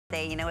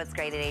You know what's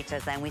great at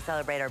HSN? We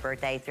celebrate our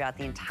birthday throughout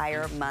the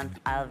entire month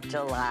of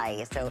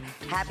July. So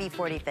happy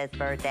 45th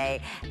birthday.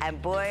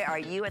 And boy, are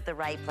you at the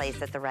right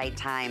place at the right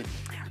time.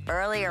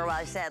 Earlier, well,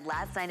 I said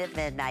last night at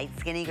midnight,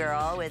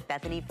 Skinnygirl with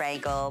Bethenny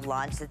Frankel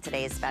launched the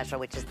Today's Special,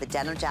 which is the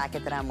denim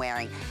jacket that I'm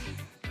wearing.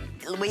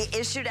 We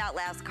issued out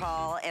last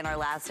call in our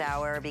last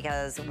hour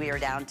because we are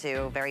down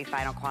to very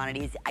final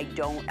quantities. I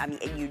mean,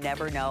 you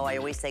never know. I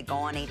always say go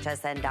on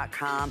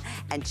hsn.com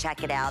and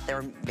check it out.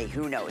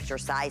 Who knows, your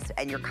size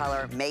and your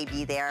color may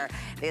be there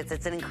because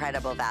it's an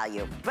incredible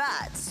value.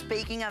 But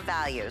speaking of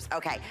values,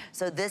 okay,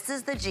 so this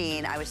is the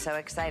jean I was so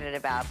excited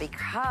about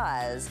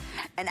because,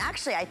 and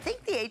actually I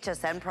think the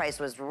HSN price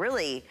was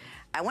really,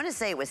 I want to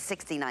say it was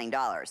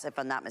 $69 if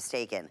I'm not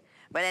mistaken.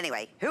 But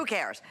anyway, who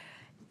cares?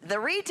 The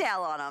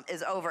retail on them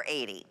is over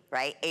 80,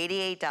 right?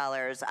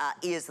 $88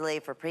 easily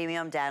for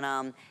premium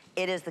denim.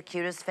 It is the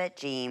cutest fit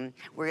jean.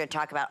 We're gonna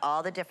talk about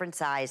all the different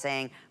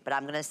sizing, but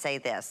I'm gonna say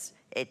this.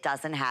 It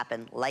doesn't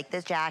happen like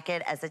this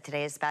jacket as a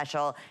Today's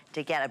Special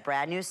to get a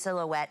brand new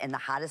silhouette in the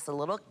hottest, a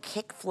little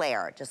kick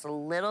flare, just a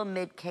little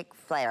mid kick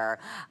flare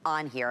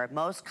on here.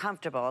 Most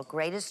comfortable,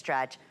 greatest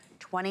stretch,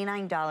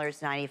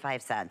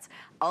 $29.95.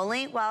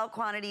 Only while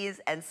quantities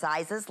and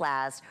sizes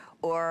last,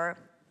 or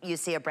you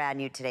see a brand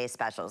new Today's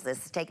Specials.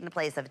 This is taking the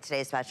place of a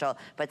Today's Special,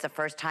 but it's the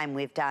first time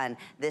we've done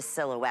this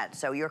silhouette.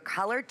 So your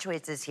color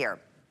choices here.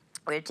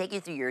 We're gonna take you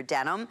through your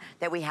denim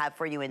that we have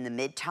for you in the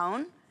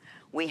mid-tone.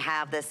 We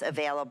have this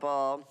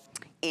available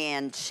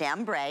in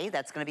chambray,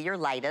 that's gonna be your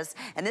lightest.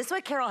 And this is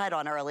what Carol had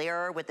on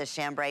earlier with the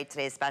chambray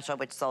Today's Special,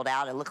 which sold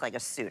out. It looked like a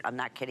suit, I'm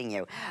not kidding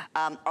you.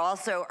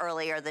 Also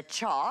earlier, the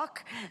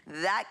chalk,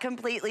 that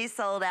completely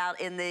sold out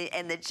in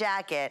the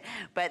jacket.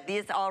 But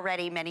these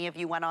already, many of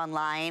you went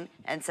online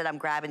and said, I'm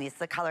grabbing these. It's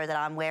the color that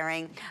I'm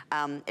wearing.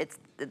 It's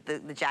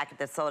the jacket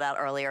that sold out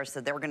earlier,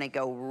 so they're gonna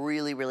go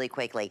really, really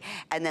quickly.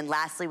 And then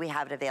lastly, we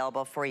have it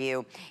available for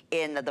you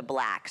in the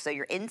black. So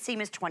your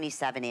inseam is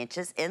 27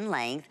 inches in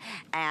length,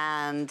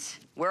 and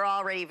we're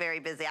already very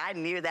busy. I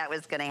knew that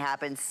was gonna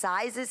happen.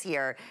 Sizes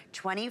here,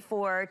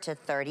 24 to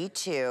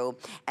 32,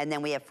 and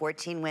then we have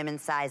 14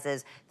 women's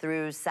sizes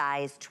through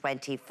size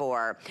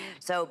 24.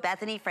 So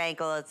Bethenny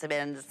Frankel, it's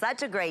been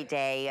such a great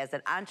day as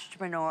an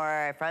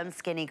entrepreneur from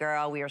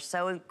Skinnygirl. We are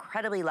so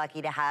incredibly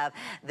lucky to have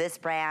this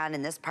brand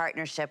and this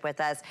partnership with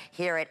us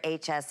here at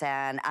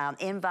HSN,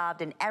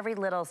 involved in every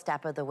little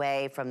step of the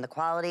way, from the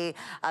quality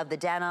of the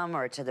denim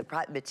or to the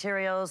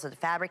materials, or the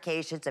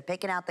fabrication, to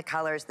picking out the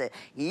colors,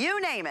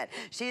 you name it.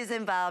 She's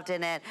involved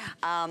in it,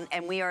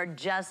 and we are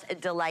just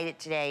delighted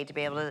today to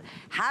be able to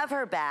have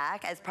her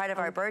back as part of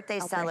our birthday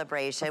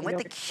celebration with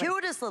the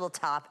cutest little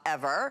top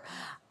ever.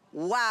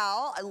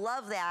 Wow, I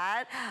love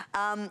that,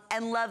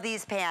 and love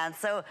these pants.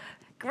 So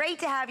great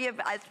to have you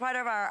as part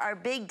of our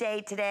big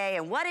day today,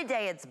 and what a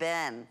day it's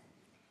been.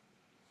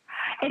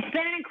 It's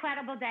been an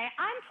incredible day.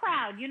 I'm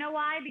proud. You know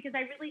why? Because I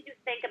really do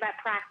think about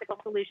practical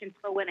solutions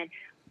for women.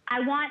 I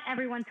want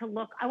everyone to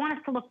look, I want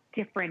us to look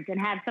different and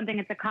have something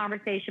that's a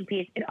conversation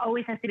piece. It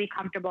always has to be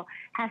comfortable,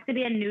 has to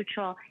be a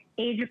neutral,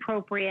 age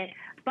appropriate.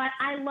 But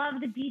I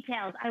love the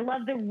details. I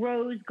love the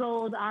rose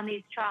gold on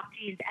these chalk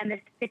jeans and the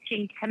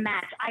stitching to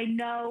match. I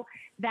know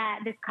that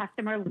this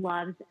customer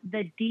loves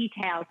the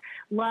details,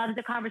 loves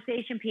the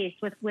conversation piece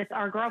with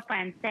our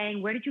girlfriends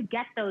saying, where did you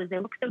get those? They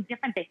look so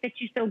different. They fit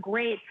you so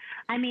great.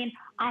 I mean,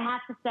 I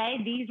have to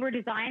say, these were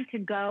designed to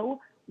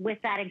go with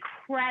that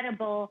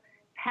incredible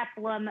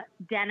peplum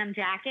denim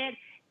jacket.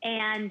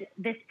 And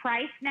this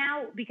price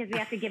now, because we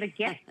have to give a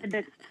gift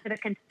to the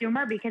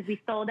consumer because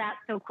we sold out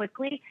so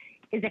quickly,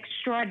 is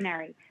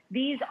extraordinary.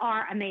 These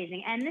are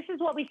amazing. And this is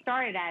what we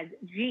started as,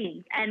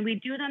 jeans. And we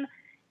do them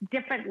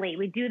differently.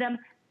 We do them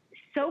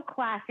so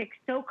classic,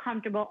 so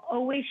comfortable,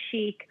 always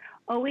chic,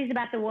 always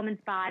about the woman's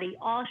body,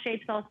 all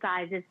shapes, all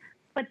sizes,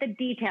 but the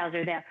details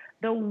are there.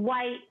 The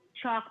white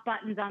chalk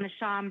buttons on the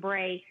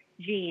chambray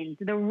jeans,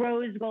 the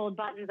rose gold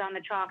buttons on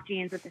the chalk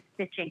jeans with the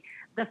stitching,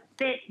 the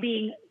fit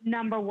being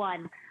number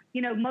one.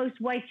 You know, most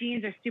white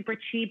jeans are super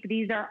cheap.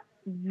 These are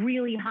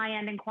really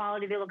high-end in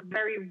quality. They look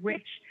very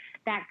rich.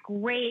 That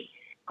great,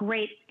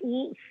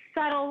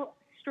 subtle,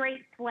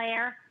 straight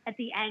flare at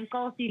the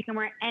ankle, so you can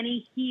wear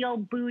any heel,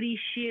 booty,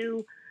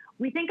 shoe.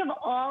 We think of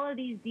all of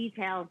these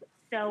details,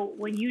 so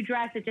when you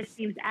dress, it just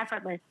seems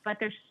effortless, but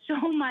there's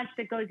so much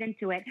that goes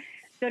into it.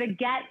 So to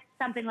get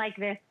something like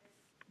this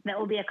that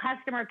will be a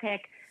customer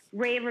pick,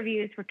 rave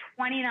reviews for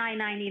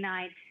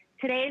 $29.99,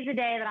 today is the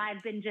day that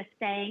I've been just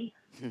saying,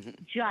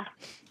 just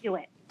do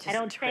it. I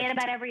don't say it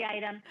about every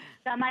item.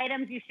 Some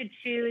items you should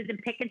choose and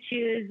pick and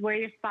choose where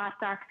your spots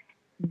are.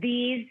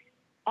 These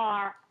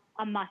are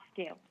a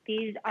must-do.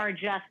 These are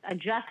just a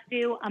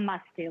just-do, a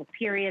must-do,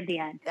 period, the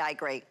end. I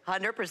agree,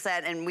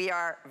 100%, and we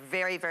are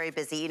very, very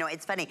busy. You know,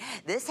 it's funny,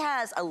 this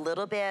has a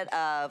little bit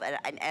of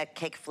a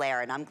kick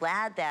flare, and I'm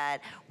glad that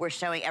we're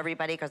showing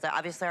everybody, because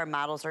obviously our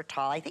models are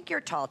tall. I think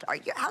you're tall.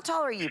 How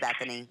tall are you,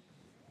 Bethenny?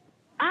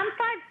 I'm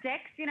 5'6",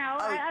 you know,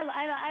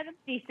 I have a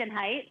decent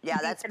height. Yeah,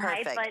 that's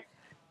perfect. Height,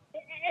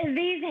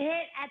 These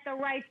hit at the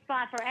right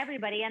spot for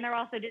everybody, and they're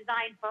also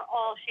designed for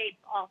all shapes,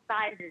 all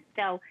sizes.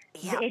 So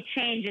it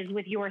changes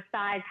with your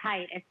size,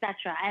 height,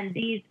 etc. And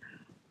these,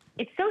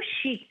 it's so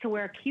chic to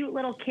wear a cute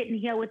little kitten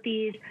heel with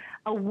these,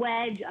 a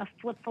wedge, a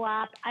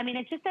flip-flop. I mean,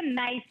 it's just a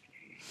nice,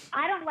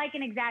 I don't like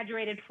an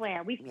exaggerated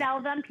flare. We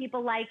sell them.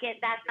 People like it.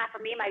 That's not for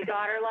me. My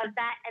daughter loves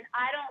that. And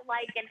I don't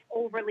like an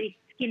overly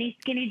skinny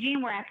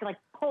jean where I have to like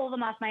pull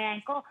them off my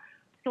ankle.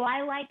 So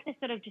I like the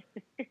sort of just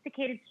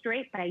sophisticated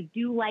straight, but I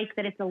do like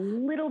that it's a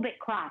little bit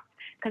cropped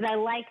because I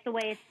like the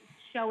way it's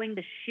showing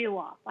the shoe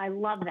off. I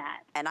love that.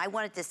 And I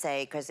wanted to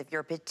say, because if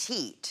you're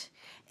petite,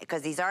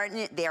 because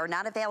they are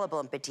not available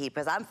in petite,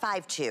 because I'm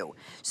 5'2".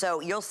 So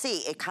you'll see,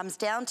 it comes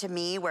down to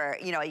me where,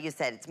 you know, you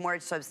said it's more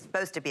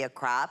supposed to be a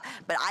crop,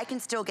 but I can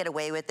still get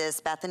away with this,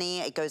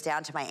 Bethenny. It goes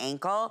down to my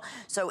ankle.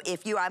 So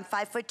if I'm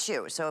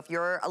 5'2", so if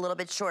you're a little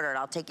bit shorter, and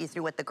I'll take you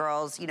through what the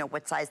girls, you know,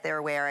 what size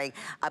they're wearing,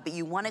 but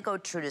you want to go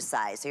true to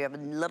size. So you have a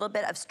little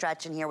bit of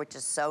stretch in here, which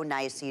is so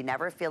nice. So you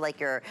never feel like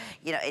you're,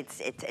 you know,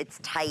 it's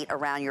tight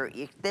around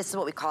this is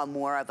what we call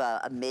more of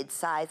a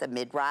mid-size, a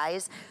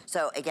mid-rise.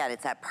 So again,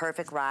 it's that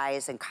perfect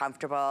rise and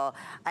comfortable.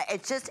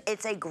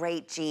 It's a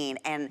great jean.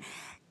 And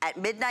at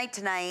midnight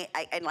tonight,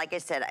 and like I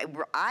said,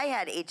 I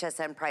had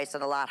HSN priced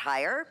it a lot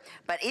higher,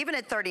 but even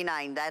at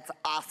 $39, that's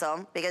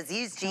awesome because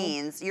these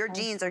jeans, your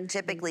jeans are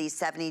typically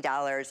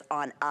 $70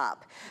 on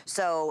up.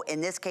 So in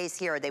this case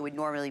here, they would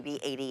normally be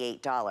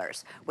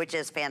 $88, which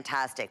is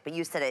fantastic. But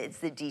you said it's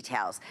the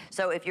details.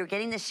 So if you're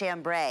getting the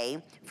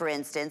chambray, for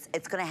instance,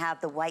 it's gonna have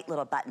the white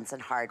little buttons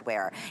and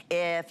hardware.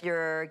 If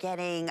you're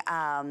getting,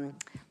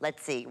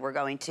 let's see,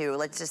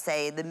 let's just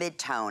say the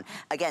mid-tone.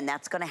 Again,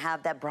 that's gonna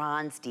have that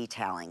bronze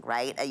detailing,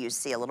 right? You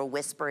see a little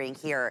whispering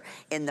here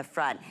in the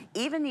front.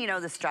 Even, you know,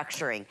 the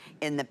structuring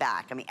in the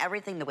back. I mean,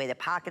 everything, the way the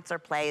pockets are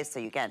placed, so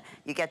you get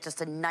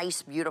just a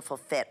nice, beautiful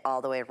fit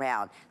all the way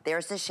around.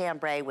 There's the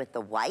chambray with the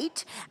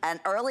white.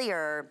 And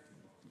earlier,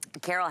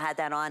 Carol had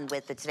that on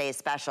with the Today's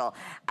Special,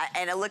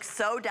 and it looks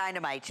so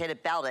dynamite. She had to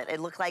belt it.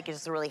 It looked like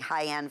it's a really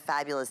high-end,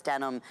 fabulous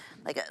denim,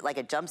 like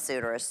a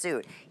jumpsuit or a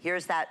suit.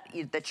 Here's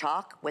the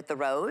chalk with the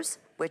rose,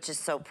 which is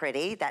so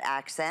pretty, that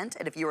accent.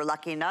 And if you were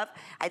lucky enough,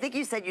 I think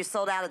you said you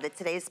sold out of the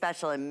Today's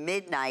Special at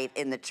midnight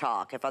in the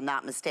chalk, if I'm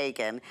not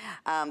mistaken.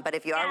 But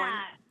if you are one,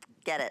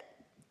 get it.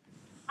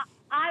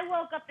 I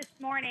woke up this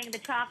morning, the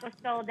chalk was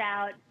sold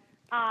out,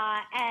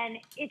 and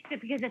it's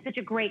just because it's such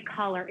a great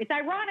color. It's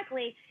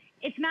ironically,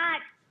 it's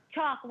not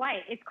chalk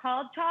white. It's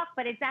called chalk,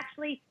 but it's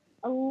actually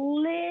a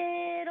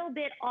little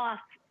bit off.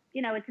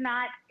 You know, it's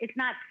not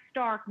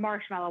stark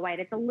marshmallow white.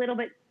 It's a little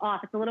bit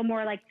off. It's a little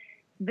more like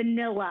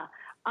vanilla.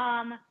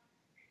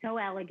 So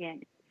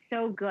elegant,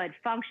 so good.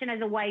 Function as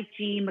a white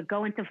jean, but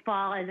go into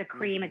fall as a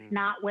cream. It's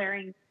not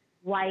wearing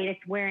white. It's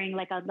wearing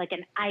like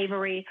an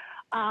ivory.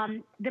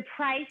 The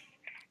price,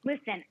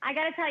 listen, I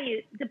got to tell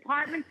you,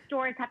 department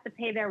stores have to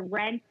pay their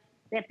rent.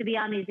 They have to be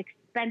on these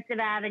expensive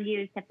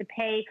avenues, have to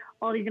pay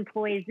all these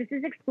employees. This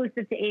is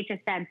exclusive to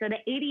HSN. So the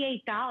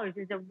 $88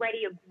 is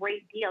already a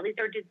great deal. These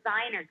are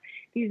designers.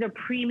 These are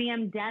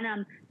premium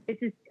denim. This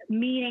is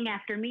meeting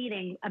after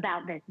meeting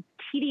about this. It's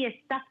tedious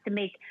stuff to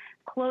make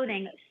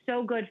clothing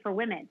so good for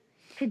women.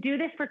 To do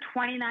this for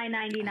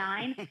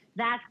 $29.99,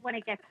 that's when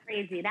it gets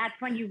crazy. That's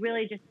when you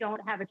really just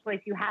don't have a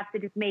choice. You have to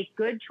just make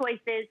good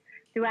choices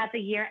throughout the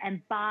year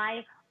and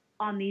buy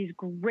on these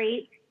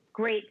great,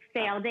 great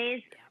sale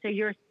days so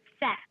you're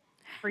set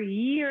for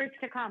years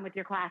to come with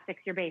your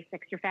classics, your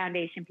basics, your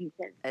foundation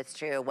pieces. It's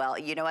true. Well,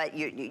 you know what?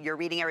 You're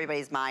reading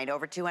everybody's mind.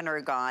 Over 200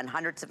 are gone,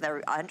 hundreds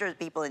of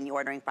people in the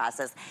ordering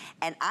process.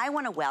 And I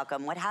want to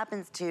welcome what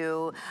happens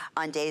to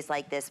on days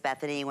like this,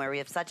 Bethenny, where we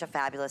have such a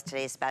fabulous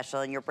Today's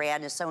Special and your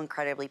brand is so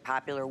incredibly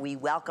popular. We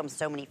welcome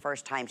so many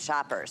first-time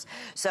shoppers.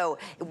 So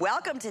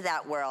welcome to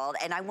that world.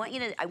 And I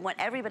want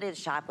everybody to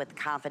shop with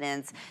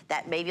confidence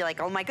that maybe like,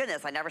 oh my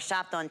goodness, I never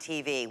shopped on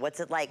TV. What's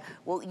it like?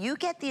 Well, you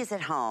get these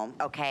at home,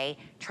 okay?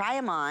 Try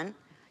them on.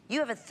 You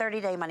have a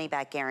 30-day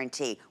money-back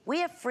guarantee. We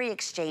have free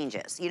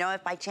exchanges. You know,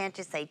 if by chance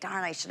you say,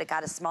 darn, I should have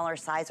got a smaller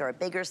size or a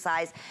bigger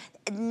size,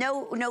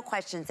 no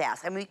questions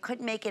asked. I mean, we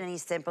couldn't make it any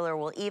simpler.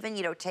 We'll even,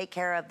 you know, take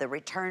care of the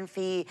return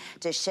fee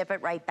to ship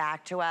it right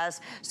back to us.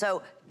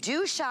 So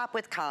do shop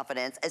with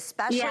confidence,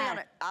 especially on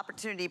an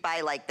opportunity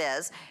buy like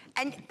this.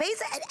 And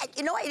basically,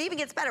 you know, it even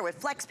gets better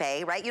with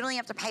FlexPay, right? You don't even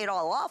have to pay it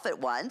all off at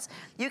once.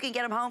 You can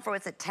get them home for,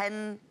 what's it,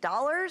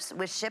 $10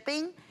 with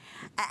shipping?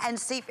 And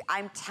see,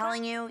 I'm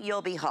telling you,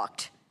 you'll be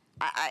hooked.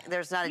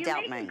 There's not a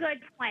doubt in my mind. You make a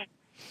good point.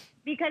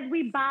 Because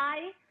we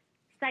buy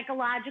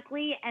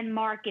psychologically and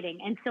marketing.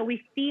 And so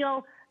we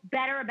feel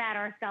better about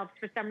ourselves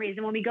for some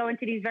reason when we go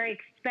into these very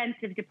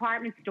expensive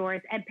department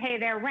stores and pay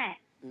their rent.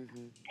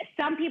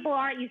 Some people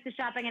aren't used to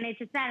shopping at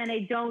HSN and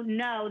they don't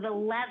know the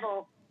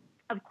level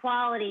of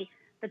quality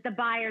that the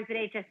buyers at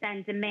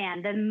HSN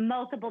demand, the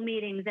multiple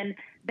meetings, and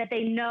that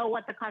they know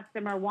what the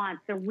customer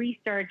wants, the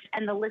research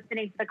and the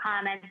listening to the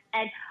comments.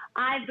 And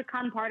I've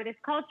become part of this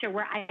culture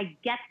where I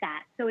get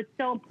that. So it's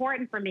so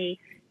important for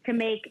me to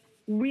make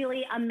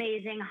really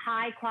amazing,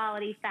 high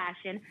quality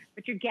fashion,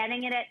 but you're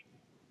getting it at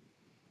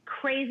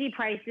crazy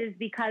prices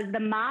because the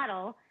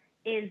model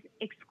is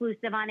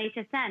exclusive on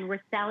HSN.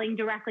 We're selling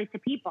directly to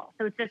people.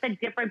 So it's just a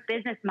different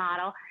business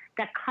model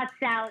that cuts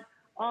out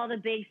all the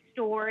big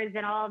stores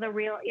and all the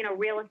real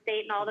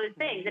estate and all those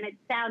things. And it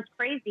sounds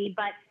crazy,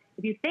 but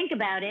if you think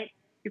about it,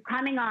 you're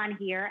coming on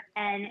here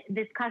and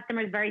this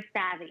customer is very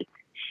savvy.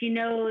 She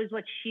knows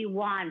what she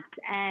wants,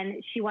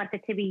 and she wants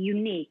it to be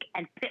unique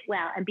and fit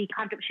well and be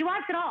comfortable. She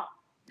wants it all.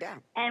 Yeah.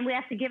 And we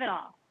have to give it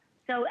all.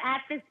 So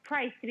at this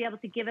price, to be able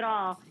to give it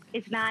all,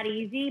 it's not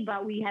easy,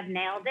 but we have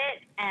nailed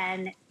it,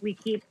 and we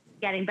keep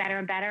getting better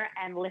and better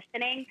and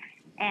listening.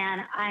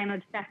 And I'm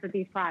obsessed with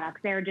these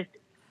products. They're just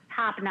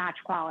top-notch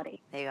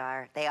quality. They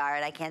are,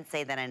 and I can't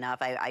say that enough.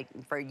 I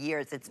for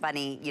years, it's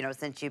funny, you know,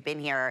 since you've been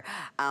here,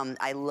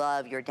 I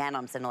love your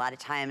denims, and a lot of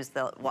times,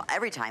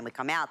 every time we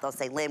come out, they'll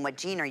say, Lynn, what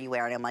jean are you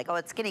wearing? I'm like, oh,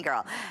 it's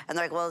Skinnygirl. And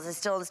they're like, well, is it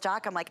still in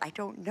stock? I'm like, I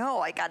don't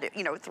know. I got it,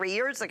 3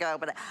 years ago.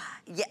 But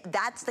yeah,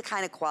 that's the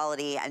kind of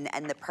quality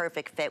and the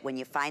perfect fit when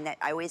you find that.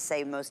 I always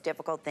say most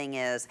difficult thing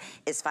is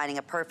finding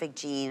a perfect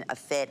jean, a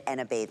fit, and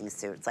a bathing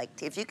suit. It's like,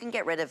 if you can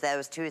get rid of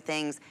those two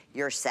things,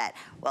 you're set.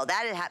 Well,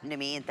 that had happened to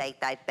me, and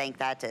thank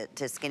that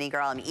to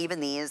Skinnygirl. I mean, even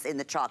these in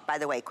the chalk. By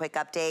the way, quick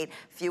update,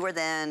 fewer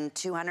than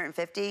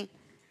 250?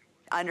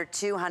 Under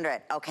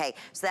 200, okay.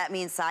 So that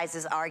means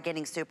sizes are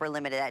getting super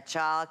limited. At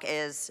chalk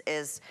is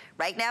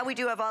right now we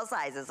do have all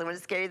sizes. I want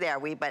to scare you there,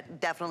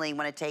 but definitely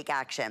want to take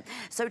action.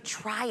 So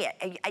try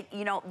it.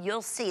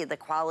 You'll see the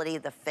quality,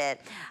 the fit.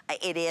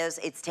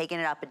 It's taking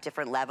it up at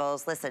different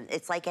levels. Listen,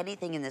 it's like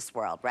anything in this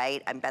world,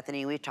 right? And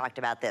Bethenny, we've talked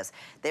about this.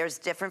 There's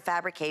different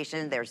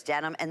fabrication, there's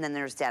denim, and then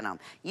there's denim.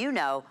 You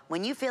know,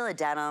 when you feel a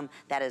denim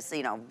that is,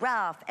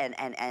 rough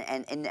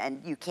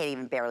and you can't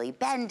even barely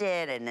bend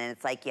it, and then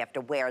it's like you have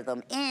to wear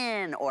them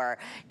in, or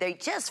they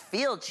just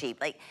feel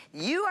cheap. Like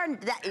that's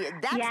yes.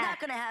 Not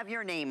gonna have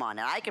your name on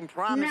it. I can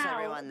promise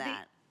everyone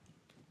that.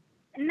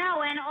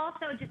 No, and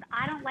also just,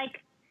 I don't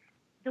like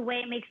the way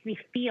it makes me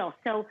feel.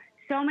 So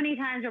many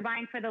times we're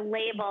buying for the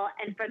label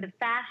and for the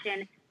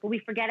fashion, but we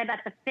forget about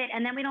the fit,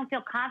 and then we don't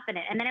feel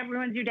confident, and then it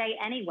ruins your day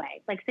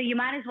anyway. Like, so you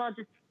might as well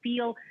just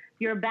feel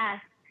your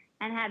best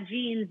and have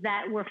jeans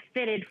that were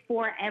fitted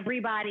for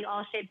everybody,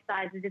 all shapes,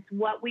 sizes. It's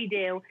what we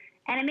do.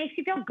 And it makes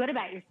you feel good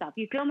about yourself.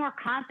 You feel more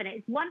confident.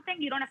 It's one thing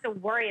you don't have to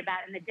worry about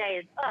in the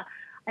day is,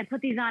 I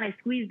put these on, I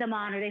squeeze them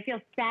on, or they feel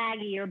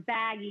saggy or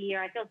baggy,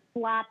 or I feel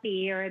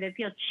sloppy, or they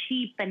feel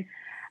cheap. And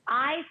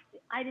I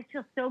just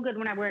feel so good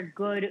when I wear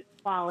good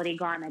quality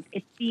garments.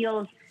 It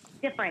feels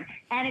different.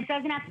 And it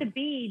doesn't have to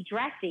be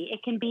dressy.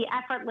 It can be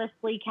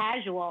effortlessly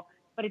casual,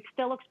 but it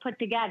still looks put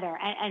together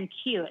and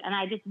cute.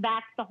 And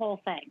that's the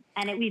whole thing.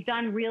 And we've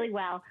done really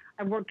well.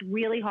 I've worked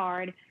really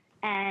hard.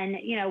 And,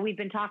 we've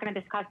been talking to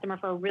this customer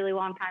for a really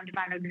long time to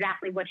find out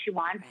exactly what she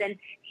wants. And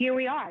here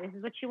we are. This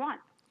is what she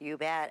wants. You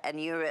bet. And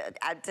you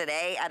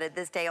today at a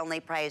this day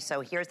only price.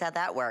 So here's how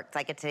that works.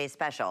 Like a today's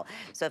special.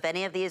 So if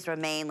any of these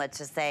remain, let's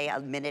just say a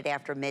minute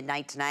after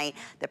midnight tonight,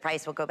 the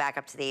price will go back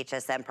up to the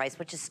HSN price,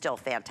 which is still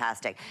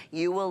fantastic.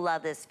 You will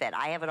love this fit.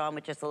 I have it on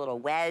with just a little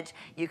wedge.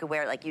 You can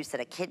wear it, like you said,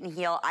 a kitten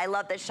heel. I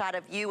love the shot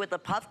of you with the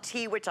puff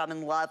tee, which I'm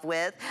in love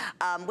with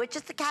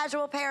just a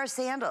casual pair of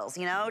sandals,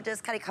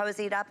 just kind of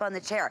cozied up on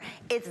the chair.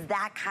 It's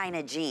that kind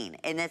of jean.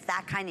 And it's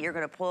that kind that you're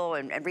going to pull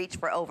and reach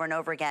for over and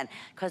over again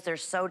because they're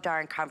so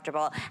darn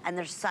comfortable. And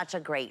they're such a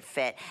great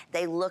fit.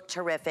 They look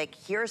terrific.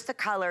 Here's the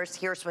colors.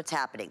 Here's what's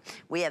happening.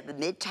 We have the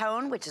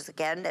mid-tone, which is,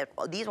 again,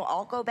 these will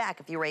all go back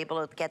if you were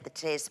able to get the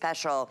today's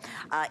special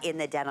in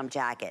the denim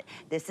jacket.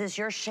 This is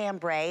your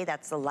chambray.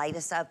 That's the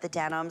lightest of the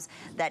denims.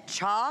 That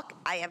chalk,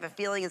 I have a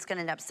feeling it's going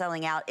to end up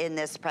selling out in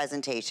this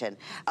presentation.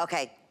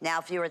 Okay, now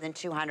fewer than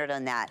 200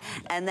 on that.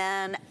 And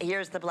then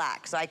here's the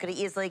black. So I could have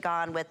easily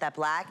gone with that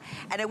black.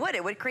 And it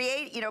would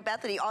create,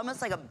 Bethenny,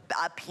 almost like a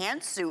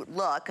pantsuit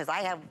look, because I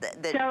have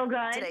the so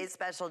good. Today's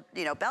special,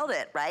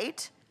 belted,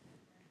 right?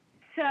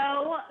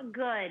 So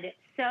good.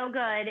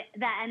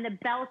 And the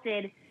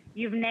belted,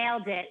 you've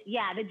nailed it.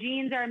 Yeah, the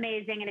jeans are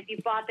amazing. And if you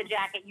bought the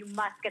jacket, you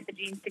must get the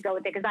jeans to go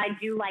with it, because I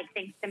do like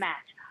things to match.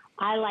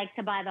 I like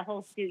to buy the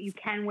whole suit. You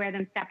can wear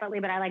them separately,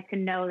 but I like to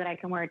know that I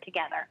can wear it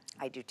together.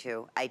 I do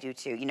too.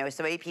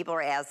 So many people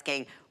are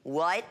asking,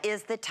 what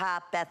is the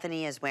top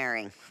Bethenny is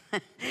wearing?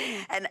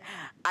 And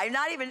I'm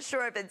not even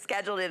sure if it's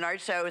scheduled in our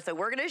show, so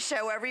we're gonna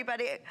show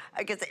everybody,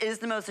 because it is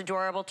the most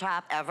adorable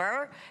top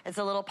ever. It's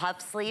a little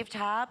puff sleeve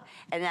top,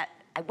 and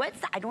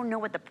I don't know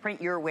what the print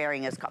you're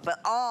wearing is called, but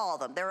all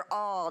of them, they're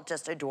all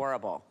just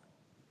adorable.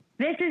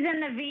 This is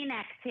in the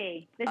V-neck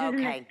tee. This is in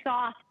the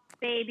soft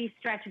baby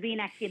stretch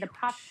V-neck tee. The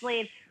puff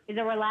sleeve is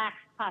a relaxed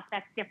puff.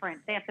 That's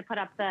different. They have to put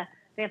up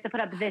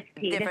this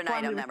tee. Different this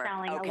one item we were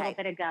selling a little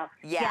bit ago.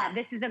 Yeah.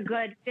 This is a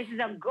good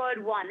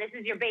one. This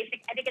is your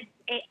basic.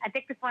 I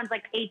think this one's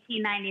like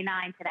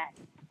 $18.99 today.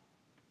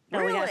 So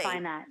really? We gotta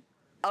find that.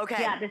 Okay.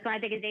 Yeah, this one I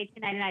think is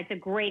 $18.99. It's a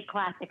great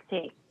classic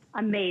tee.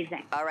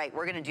 amazing. All right,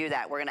 we're gonna do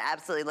that. We're gonna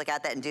absolutely look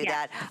at that and do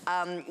that.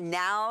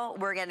 Now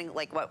we're getting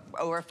like what,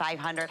 over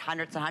 500,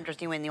 hundreds and hundreds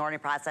of you in the ordering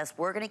process.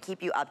 We're gonna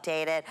keep you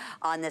updated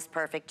on this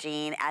perfect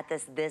jean at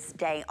this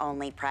day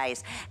only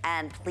price.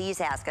 And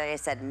please ask, like I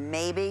said,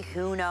 maybe,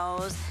 who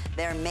knows,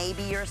 there may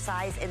be your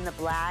size in the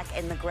black,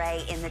 in the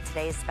gray, in the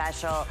today's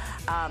special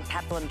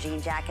peplum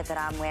jean jacket that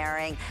I'm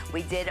wearing.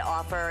 We did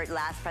offer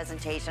last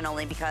presentation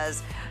only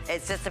because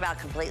it's just about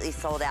completely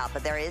sold out,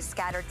 but there is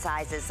scattered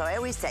sizes. So I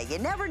always say, you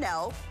never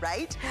know,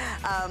 right?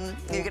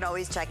 You can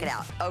always check it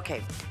out.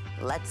 Okay,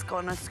 let's go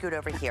and scoot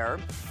over here.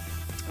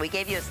 We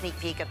gave you a sneak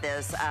peek of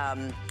this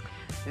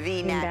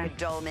V-neck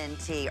dolman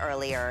tee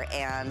earlier,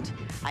 and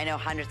I know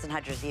hundreds and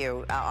hundreds of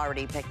you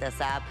already picked this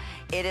up.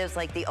 It is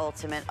like the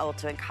ultimate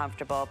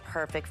comfortable,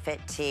 perfect fit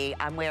tee.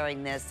 I'm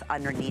wearing this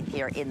underneath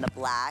here in the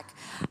black.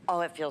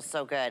 Oh, it feels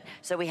so good.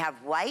 So we have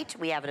white,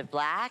 we have it in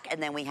black,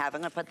 and then we have,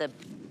 I'm gonna put the,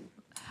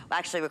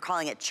 actually, we're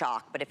calling it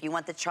chalk, but if you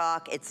want the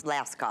chalk, it's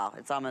last call.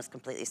 It's almost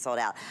completely sold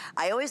out.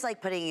 I always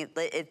like putting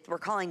it, we're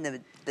calling the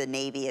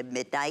navy a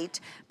midnight,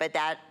 but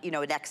that, you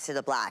know, next to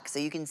the black. So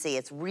you can see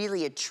it's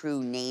really a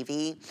true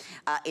navy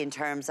in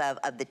terms of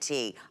the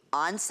tee.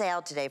 On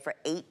sale today for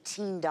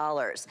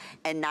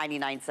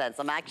 $18.99.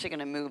 I'm actually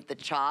gonna move the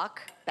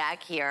chalk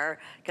back here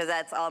because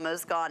that's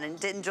almost gone. And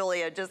didn't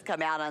Julia just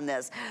come out on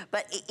this?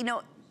 But, you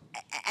know,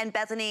 and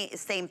Bethenny,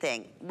 same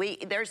thing.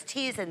 There's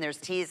tees and there's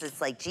tees.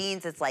 It's like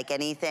jeans, it's like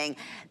anything.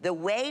 The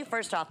way,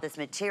 first off, this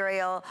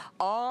material,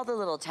 all the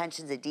little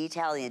attentions to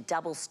detail, the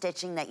double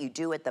stitching that you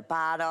do at the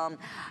bottom,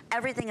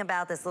 everything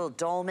about this little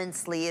dolman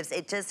sleeves,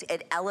 it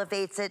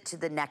elevates it to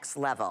the next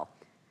level.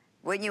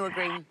 Wouldn't you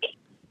agree?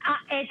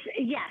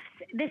 Yes.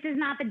 This is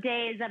not the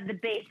days of the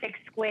basic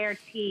square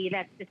tee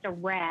that's just a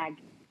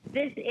rag.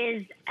 This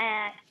is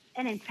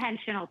an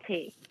intentional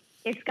tee.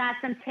 It's got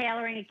some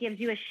tailoring. It gives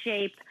you a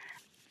shape.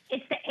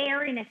 It's the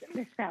airiness of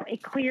this, though.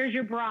 It clears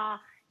your bra.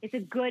 It's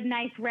a good,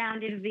 nice,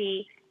 rounded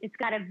V. It's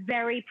got a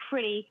very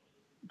pretty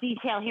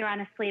detail here on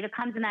the sleeve. It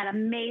comes in that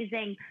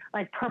amazing,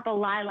 like, purple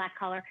lilac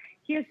color.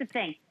 Here's the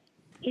thing.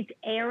 It's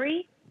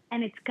airy,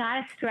 and it's got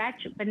a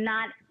stretch, but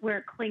not where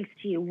it clings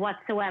to you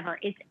whatsoever.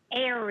 It's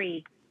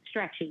airy,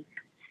 stretchy.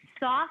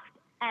 Soft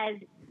as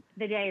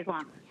the day is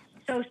long.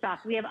 So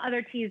soft. We have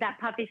other tees. That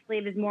puffy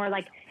sleeve is more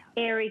like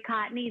airy,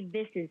 cottony.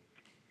 This is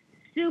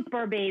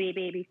super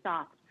baby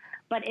soft,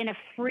 but in a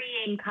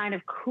freeing kind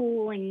of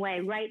cooling way.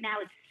 Right now,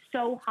 it's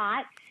so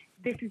hot.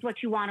 This is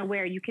what you want to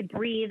wear. You can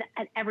breathe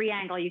at every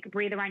angle. You can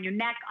breathe around your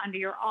neck, under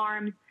your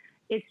arms.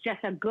 It's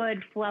just a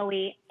good,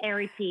 flowy,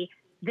 airy tee.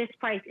 This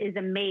price is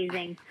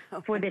amazing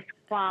for this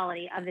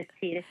quality of this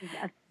tee.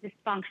 This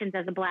functions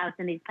as a blouse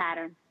in these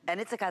patterns. And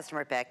it's a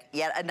customer pick,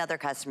 yet another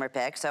customer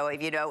pick. So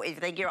if you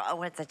think you're,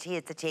 oh, it's a tee,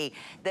 it's a tee.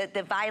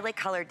 The violet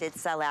color did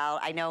sell out.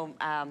 I know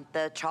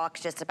the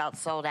chalk's just about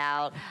sold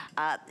out.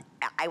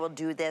 I will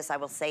do this, I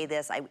will say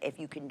this, if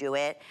you can do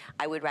it,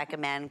 I would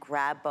recommend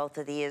grab both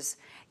of these.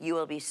 You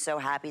will be so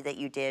happy that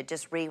you did.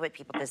 Just read what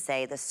people just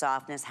say, the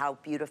softness, how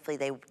beautifully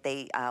they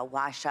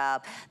wash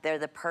up. They're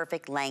the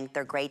perfect length.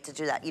 They're great to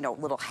do that, you know,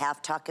 little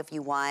half tuck if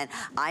you want.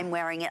 I'm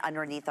wearing it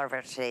underneath our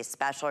today's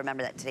special.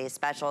 Remember that today's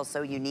special is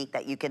so unique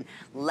that you can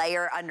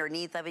layer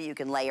underneath of it, you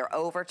can layer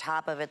over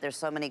top of it. There's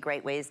so many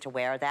great ways to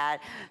wear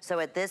that. So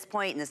at this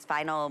point, in this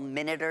final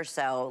minute or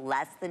so,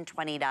 less than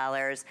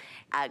 $20,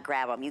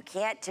 grab them. You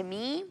can't, to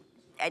me,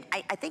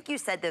 I think you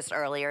said this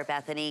earlier,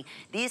 Bethenny,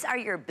 these are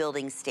your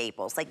building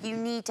staples. Like, you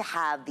need to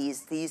have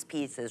these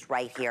pieces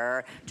right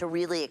here to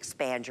really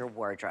expand your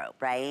wardrobe,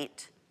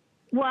 right?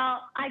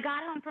 Well, I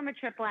got home from a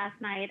trip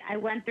last night. I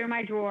went through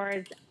my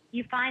drawers.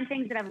 You find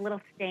things that have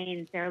little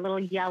stains. They're a little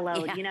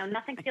yellowed. Yeah. You know,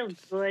 nothing feels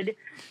good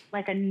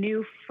like a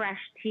new, fresh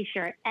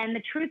T-shirt. And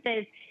the truth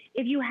is,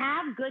 if you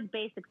have good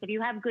basics, if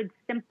you have good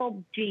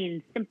simple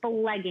jeans,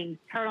 simple leggings,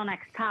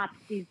 turtlenecks, tops,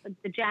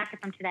 the jacket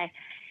from today,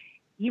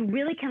 you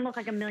really can look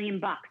like $1 million.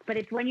 But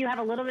it's when you have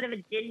a little bit of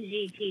a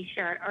dingy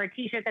T-shirt or a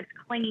T-shirt that's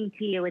clinging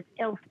to you, it's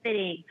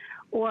ill-fitting,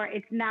 or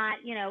it's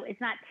not, you know,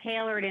 it's not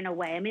tailored in a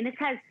way. I mean, this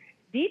has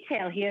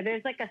detail here.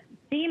 There's like a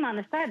seam on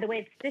the side, the way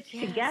it's stitched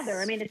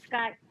together. I mean, it's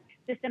got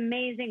this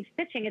amazing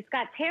stitching. It's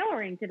got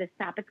tailoring to this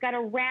top. It's got a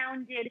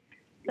rounded,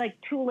 like,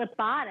 tulip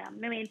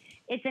bottom. I mean,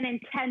 it's an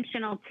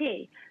intentional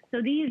tee.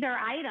 So these are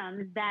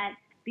items that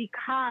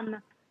become,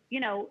 you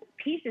know,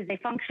 pieces. They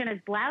function as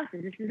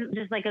blouses. This isn't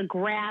just like a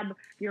grab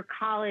your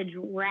college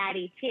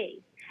ratty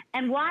tee.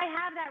 And why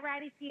have that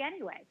ratty tee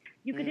anyway?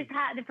 You could just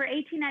have, for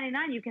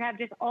 $18.99, you could have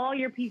just all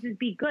your pieces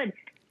be good.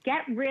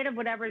 Get rid of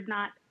whatever's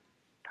not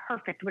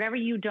perfect, whatever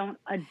you don't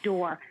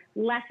adore.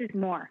 Less is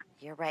more.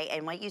 You're right,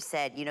 and what you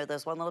said, you know,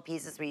 those one little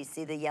pieces where you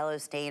see the yellow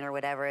stain or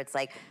whatever, it's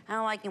like,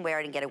 oh, I can wear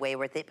it and get away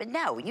with it. But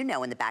no, you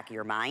know in the back of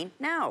your mind,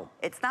 no,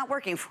 it's not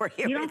working for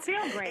you. You don't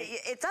feel great.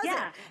 It doesn't.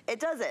 Yeah. It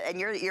doesn't, and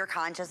you're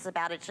conscious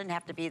about it. Shouldn't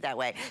have to be that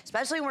way,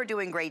 especially when we're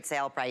doing great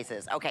sale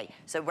prices. Okay,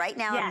 so right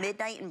now,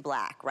 midnight in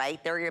black,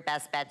 right? They're your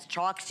best bets.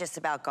 Chalk's just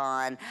about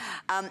gone.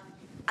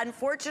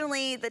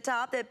 Unfortunately, the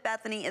top that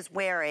Bethenny is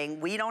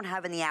wearing, we don't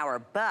have in the hour,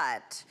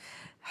 but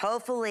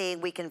Hopefully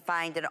we can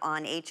find it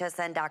on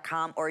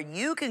hsn.com, or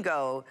you can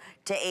go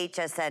to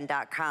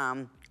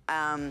hsn.com.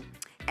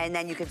 And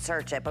then you can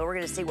search it, but we're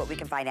gonna see what we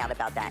can find out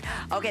about that.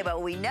 Okay, but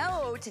what we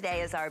know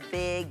today is our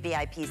big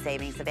VIP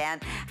savings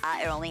event.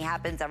 It only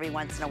happens every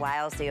once in a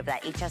while, so you have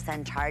that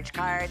HSN charge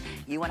card.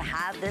 You wanna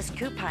have this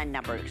coupon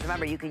number, because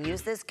remember, you can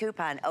use this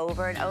coupon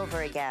over and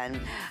over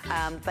again.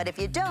 But if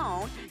you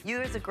don't,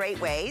 here's a great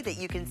way that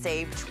you can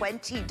save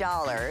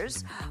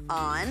 $20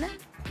 on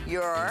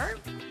your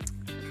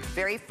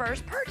very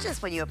first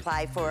purchase when you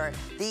apply for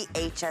the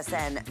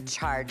HSN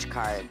charge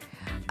card.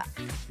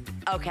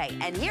 Okay,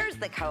 and here's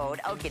the code.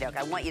 Okie doke,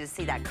 I want you to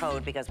see that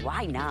code because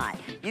why not?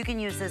 You can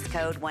use this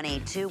code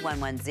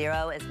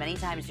 182110 as many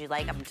times as you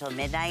like up until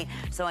midnight.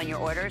 So on your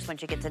orders,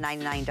 once you get to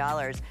 $99,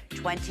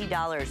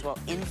 $20 will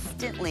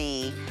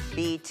instantly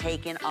be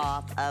taken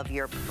off of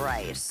your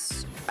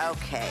price.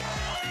 Okay,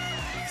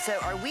 so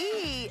are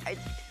we,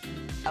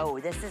 oh,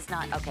 this is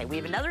not, okay, we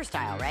have another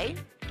style, right?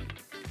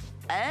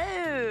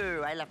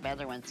 Oh, I left my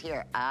other ones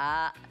here.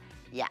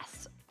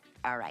 Yes,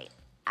 all right.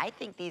 I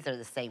think these are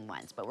the same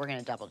ones, but we're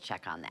gonna double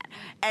check on that.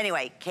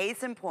 Anyway,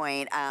 case in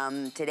point,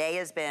 today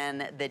has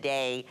been the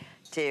day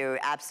to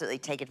absolutely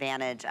take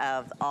advantage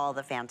of all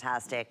the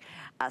fantastic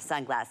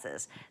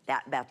sunglasses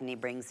that Bethenny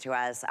brings to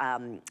us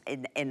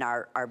in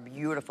our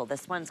beautiful,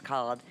 this one's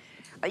called,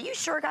 are you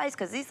sure guys?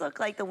 Because these look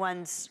like the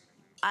ones,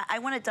 I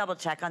wanna double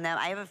check on them.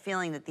 I have a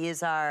feeling that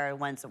these are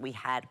ones that we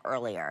had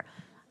earlier.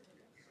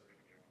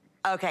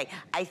 Okay,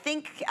 I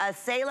think,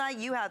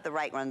 Sayla, you have the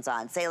right ones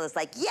on. Sayla's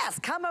like, yes,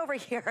 come over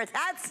here.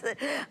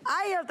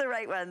 I have the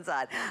right ones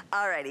on.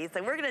 Alrighty,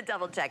 so we're gonna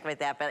double check with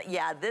that, but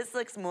yeah, this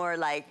looks more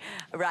like,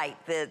 right,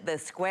 the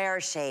square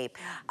shape.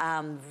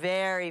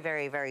 Very,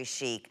 very, very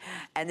chic.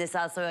 And this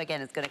also, again,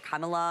 is gonna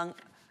come along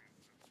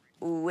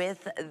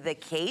with the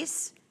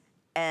case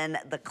and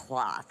the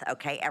cloth,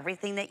 okay?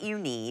 Everything that you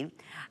need.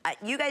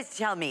 You guys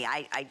tell me,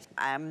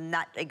 I'm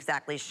not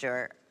exactly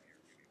sure.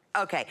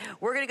 Okay,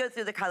 we're gonna go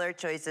through the color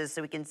choices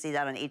so we can see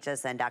that on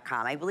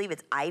hsn.com. I believe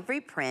it's ivory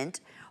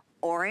print,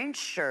 orange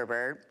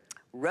sherbet,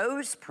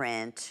 rose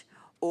print,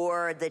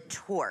 or the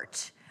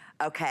tort.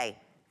 Okay,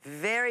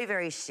 very,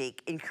 very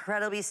chic,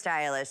 incredibly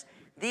stylish.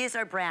 These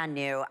are brand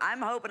new.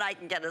 I'm hoping I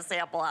can get a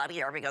sample out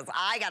here because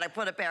I gotta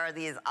put a pair of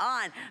these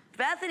on.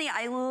 Bethenny,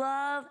 I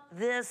love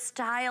this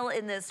style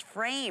in this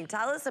frame.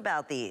 Tell us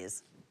about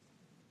these.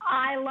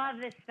 I love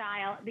this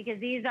style because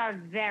these are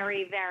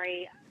very,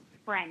 very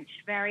French,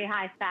 very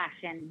high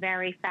fashion,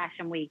 very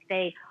fashion week.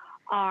 They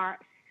are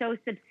so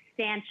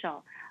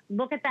substantial.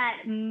 Look at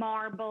that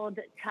marbled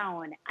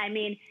tone. I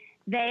mean,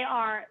 they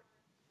are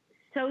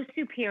so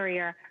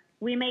superior.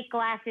 We make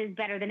glasses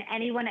better than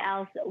anyone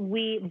else.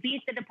 We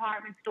beat the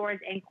department stores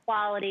in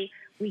quality.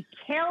 We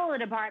kill the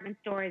department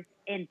stores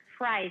in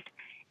price.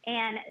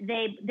 And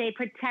they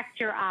protect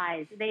your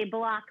eyes. They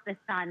block the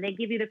sun. They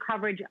give you the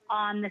coverage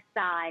on the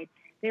side.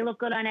 They look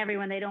good on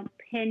everyone. They don't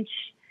pinch.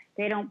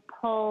 They don't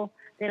pull.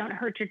 They don't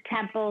hurt your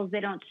temples. They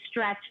don't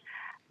stretch.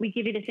 We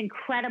give you this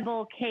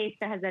incredible case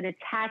that has an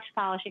attached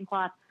polishing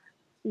cloth.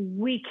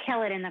 We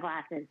kill it in the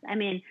glasses. I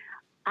mean,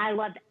 I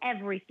loved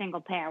every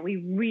single pair. We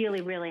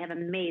really, really have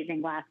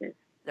amazing glasses.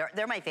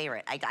 They're my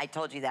favorite. I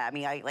told you that. I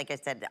mean, like I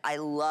said, I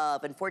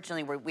love,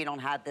 unfortunately, we don't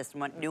have this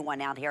new one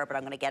out here, but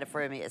I'm going to get it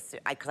for you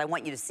because I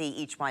want you to see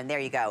each one. There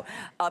you go,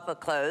 up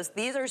close.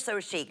 These are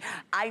so chic.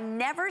 I've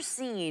never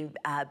seen,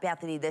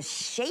 Bethenny, the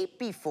shape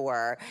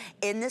before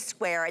in the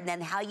square and then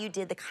how you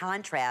did the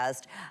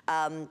contrast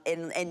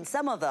in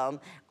some of them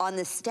on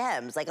the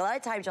stems. Like a lot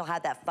of times you'll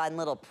have that fun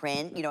little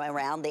print, you know,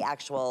 around the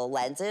actual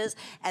lenses,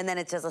 and then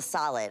it's just a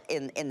solid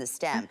in the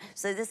stem.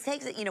 So this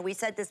takes it, you know, we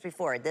said this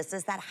before, this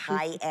is that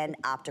high-end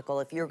optical.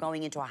 If you're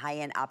going into a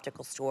high-end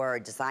optical store or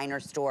designer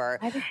store,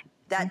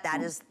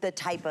 that is the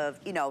type of,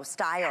 you know,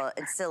 style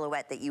and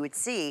silhouette that you would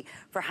see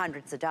for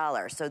hundreds of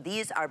dollars. So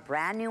these are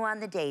brand new on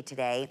the day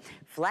today.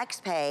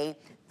 Flex pay,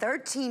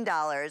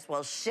 $13.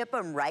 We'll ship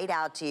them right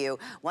out to you.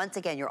 Once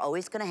again, you're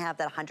always gonna have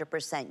that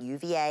 100%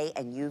 UVA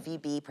and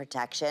UVB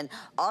protection.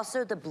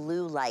 Also the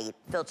blue light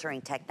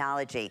filtering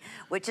technology,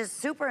 which is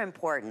super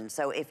important.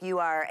 So if you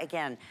are,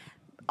 again,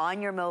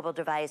 on your mobile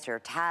device or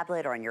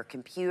tablet or on your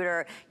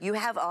computer, you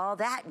have all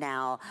that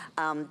now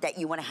that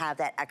you want to have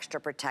that extra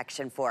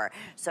protection for.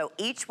 So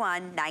each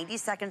one, 90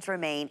 seconds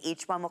remain,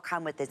 each one will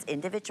come with this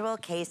individual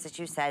case, as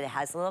you said. It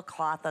has a little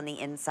cloth on the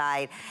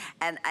inside.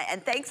 And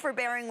thanks for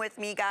bearing with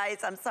me, guys.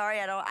 I'm sorry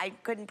I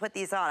couldn't put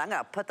these on. I'm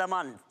gonna put them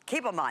on,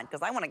 keep them on,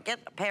 because I want to get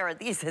a pair of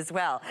these as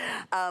well.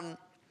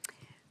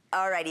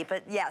 Alrighty,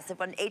 but yes,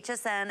 if on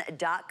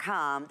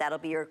hsn.com, that'll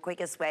be your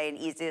quickest way and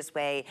easiest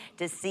way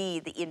to see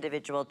the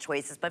individual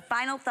choices. But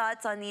final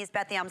thoughts on these,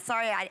 Bethenny. I'm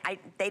sorry,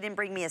 they didn't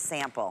bring me a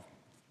sample.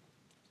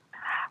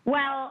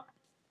 Well,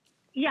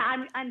 yeah,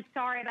 I'm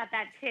sorry about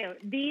that too.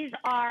 These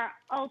are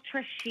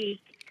ultra chic.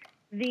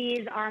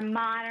 These are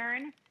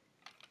modern,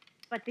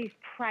 but these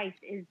price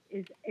is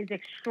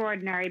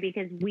extraordinary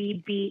because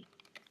we beat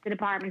the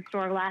department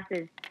store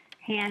glasses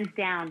hands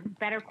down.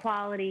 Better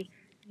quality,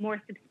 more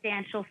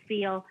substantial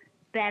feel,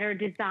 better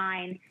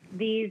design.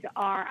 These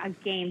are a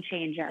game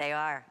changer. They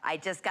are. I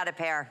just got a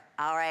pair.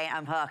 All right,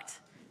 I'm hooked.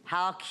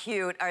 How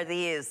cute are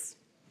these?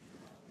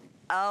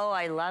 Oh,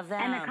 I love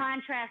them. And the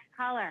contrast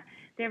color.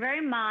 They're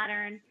very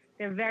modern.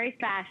 They're very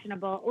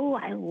fashionable. Ooh,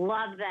 I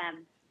love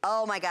them.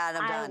 Oh my God,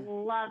 I'm done. I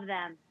love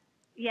them.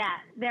 Yeah,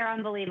 they're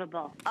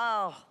unbelievable.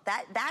 Oh,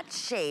 that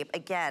shape,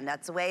 again,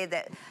 that's the way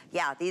that,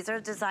 yeah, these are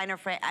designer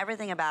frame,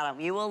 everything about them.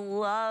 You will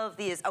love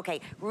these.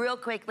 Okay, real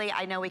quickly,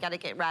 I know we got to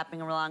get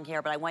wrapping along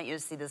here, but I want you to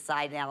see the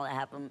side now. I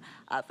have them,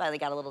 finally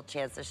got a little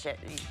chance to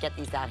get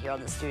these out here on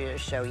the studio to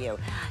show you.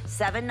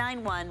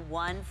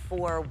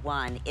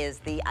 791141 is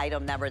the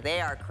item number.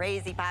 They are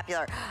crazy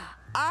popular.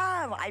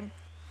 Oh, I'm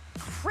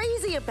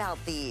crazy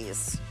about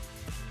these.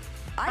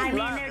 I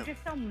mean, they're just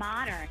so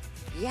modern.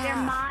 Yeah. They're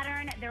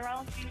modern. They're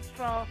all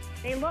neutral.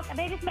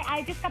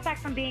 I just got back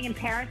from being in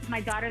Paris with my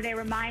daughter. They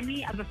remind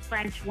me of a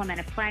French woman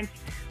in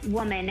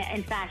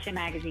fashion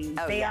magazines.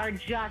 Oh, they are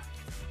just,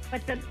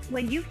 but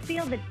when you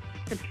feel the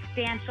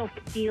substantial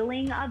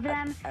feeling of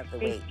them,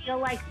 they feel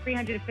like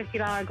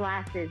 $350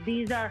 glasses.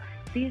 These are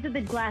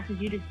the glasses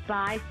you just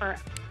buy for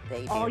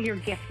all your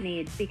gift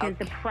needs because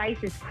the price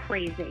is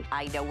crazy.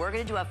 I know. We're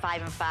going to do a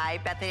 5 and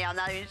 5. Bethenny, I'm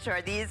not even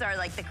sure. These are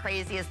like the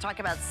craziest. Talk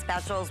about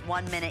specials,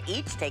 1 minute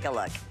each. Take a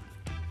look.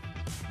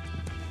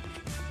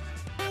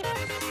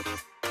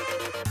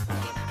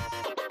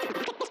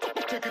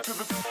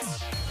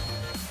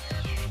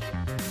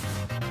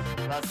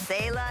 Well,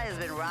 Selah has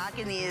been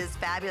rocking these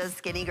fabulous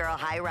Skinnygirl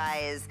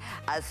high-rise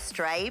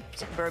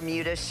striped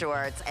Bermuda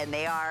shorts, and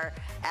they are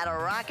at a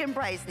rockin'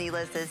 price,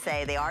 needless to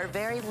say. They are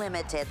very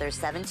limited. They're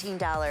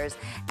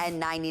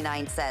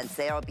 $17.99.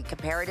 They will be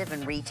comparative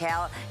in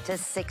retail to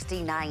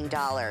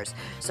 $69.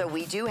 So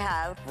we do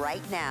have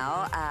right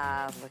now,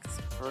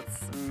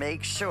 let's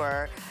make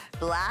sure,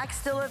 black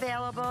still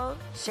available,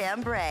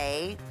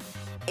 chambray,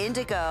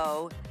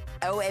 indigo.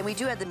 Oh, and we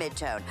do have the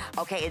mid-tone.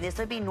 Okay, and this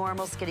would be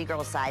normal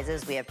Skinnygirl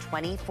sizes. We have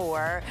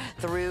 24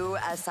 through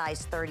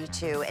size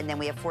 32, and then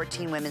we have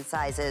 14 women's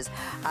sizes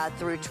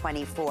through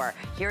 24.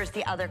 Here's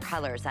the other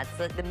colors. That's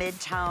the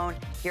mid-tone.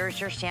 Here's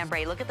your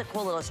chambray. Look at the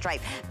cool little stripe.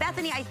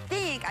 Bethenny, I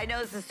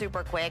know this is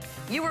super quick.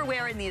 You were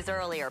wearing these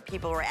earlier.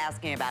 People were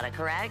asking about it,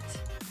 correct?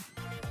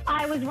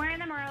 I was wearing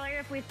them earlier.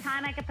 If we have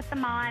time, I could put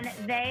them on.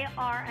 They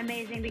are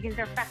amazing because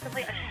they're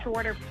effectively a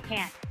shorter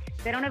pant.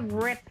 They don't have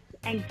rips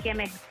and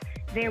gimmicks.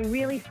 They're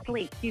really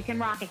sleek. You can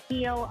rock a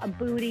heel, a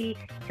booty.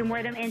 You can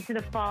wear them into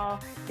the fall.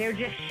 They're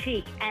just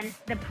chic. And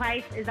the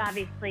price is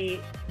obviously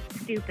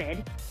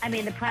stupid. I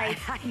mean, the price,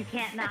 you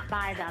can't not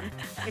buy them.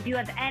 If you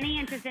have any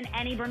interest in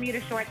any Bermuda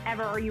shorts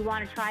ever or you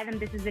want to try them,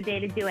 this is the day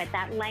to do it.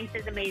 That length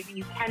is amazing.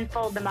 You can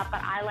fold them up,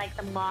 but I like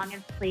them long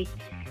and sleek.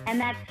 And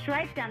that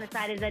stripe down the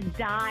side is a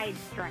dyed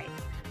stripe.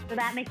 So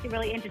that makes it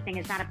really interesting.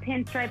 It's not a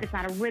pinstripe. It's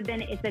not a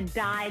ribbon. It's a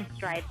dyed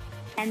stripe.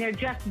 And they're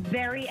just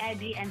very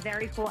edgy and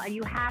very cool. And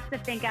you have to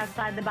think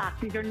outside the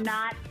box. These are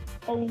not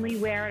only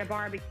wear at a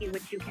barbecue,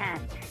 which you can.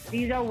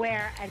 These are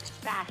wear as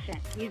fashion.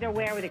 These are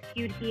wear with a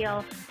cute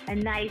heel, a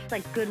nice,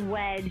 like, good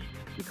wedge.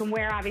 You can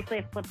wear, obviously,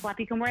 a flip-flop.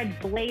 You can wear a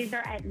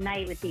blazer at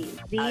night with these.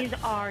 These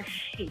are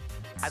chic.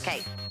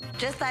 Okay,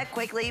 just that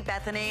quickly,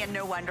 Bethenny, and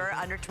no wonder,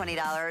 under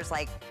 $20,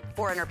 like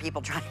 400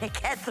 people trying to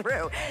get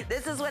through.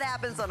 This is what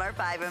happens on our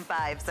 5 and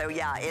 5. So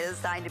yeah, it is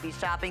time to be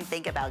shopping.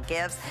 Think about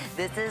gifts.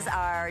 This is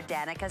our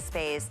Danica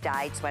Space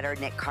dyed sweater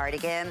knit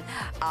cardigan.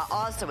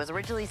 Also, it was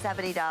originally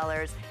 $70,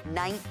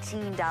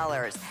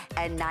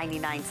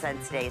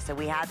 $19.99 today. So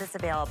we have this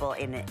available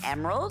in an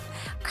emerald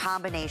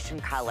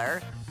combination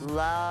color.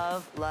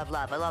 Love, love,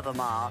 love. I love them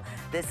all.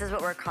 This is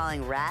what we're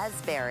calling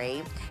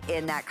raspberry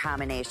in that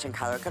combination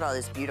color. Look at all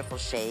these beautiful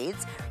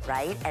shades,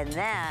 right? And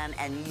then,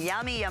 and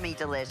yummy, yummy,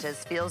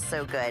 delicious. Feels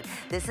so good.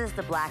 This is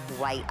the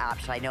black-white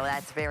option. I know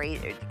that's very,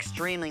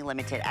 extremely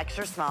limited.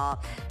 Extra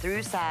small,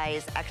 through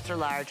size, extra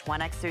large,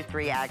 1X through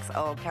 3X.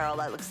 Oh, Carol,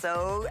 that looks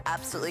so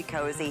absolutely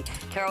cozy.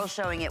 Carol's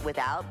showing it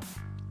without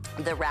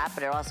the wrap,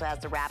 but it also has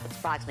the wrap. It's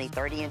approximately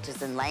 30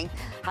 inches in length,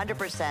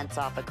 100%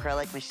 soft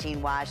acrylic,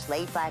 machine wash,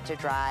 lay flat to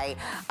dry.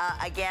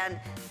 Again,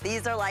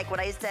 these are like what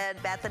I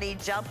said,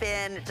 Bethenny, jump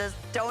in, just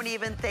don't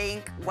even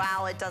think,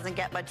 wow, it doesn't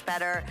get much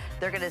better.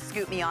 They're gonna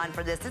scoop me on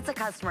for this. It's a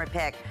customer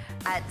pick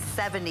at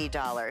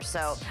 $70.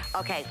 So,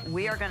 okay,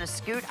 we are gonna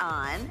scoot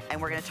on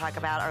and we're gonna talk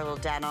about our little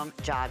denim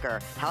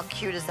jogger. How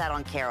cute is that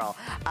on Carol?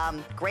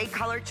 Great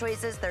color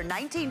choices. They're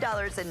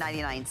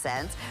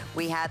 $19.99.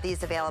 We have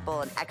these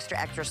available in extra,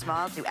 extra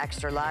small to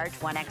extra large,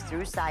 1X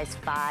through size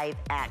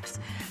 5X.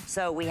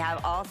 So we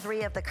have all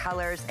three of the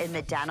colors in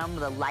the denim,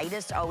 the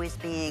lightest always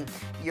being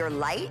your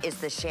light is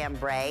the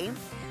chambray.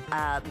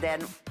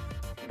 Then,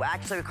 well,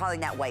 actually we're calling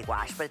that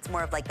whitewash, but it's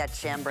more of like that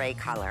chambray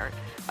color,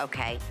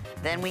 okay?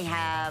 Then we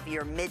have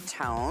your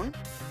mid-tone,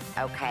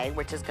 okay,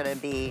 which is gonna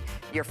be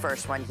your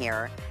first one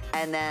here.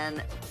 And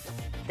then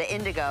the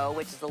indigo,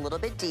 which is a little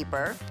bit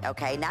deeper,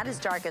 okay? Not as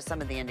dark as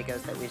some of the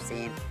indigos that we've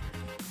seen.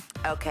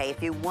 Okay,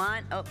 if you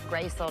want, oh,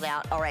 gray sold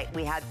out. All right,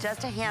 we have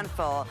just a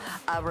handful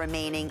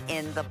remaining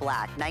in the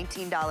black.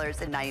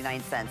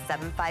 $19.99,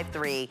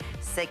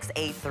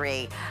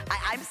 753-683.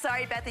 I'm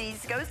sorry, Bethany,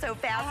 these go so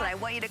fast, and I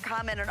want you to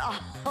comment on all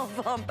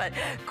of them, but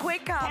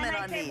quick comment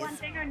on these. Can I say one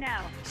thing or no?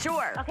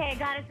 Sure. Okay, I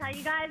gotta tell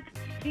you guys,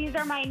 these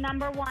are my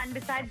 #1,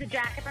 besides the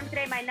jacket from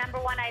today, my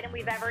 #1 item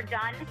we've ever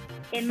done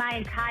in my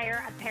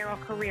entire apparel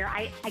career.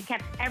 I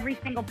kept every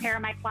single pair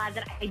in my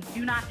closet. I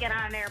do not get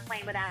on an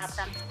airplane without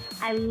them.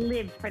 I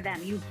live for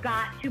them. You've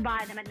got to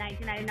buy them at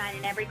 $19.99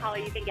 in every color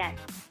you can get.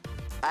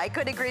 I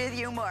couldn't agree with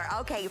you more.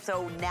 Okay,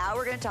 so now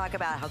we're going to talk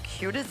about how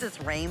cute is this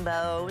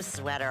rainbow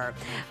sweater.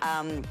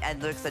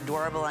 It looks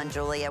adorable on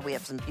Julia. We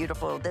have some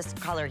beautiful, this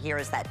color here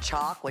is that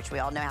chalk, which we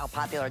all know how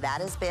popular that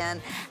has been.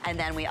 And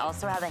then we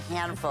also have a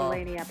handful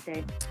Lady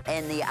update.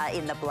 in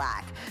the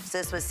black. So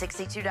this was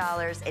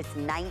 $62. It's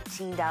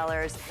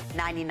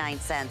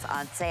 $19.99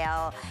 on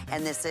sale.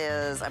 And this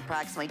is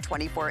approximately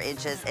 24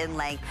 inches in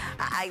length.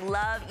 I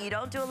love, you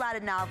don't do a lot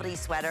of novelty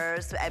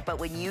sweaters, but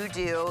when you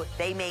do,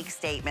 they make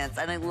statements.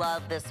 And I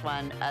love this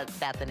one,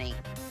 Bethany.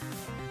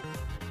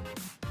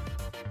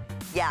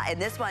 Yeah,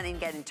 and this one,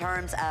 again, in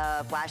terms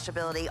of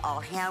washability, all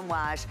hand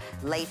wash,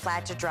 lay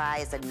flat to dry,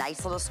 is a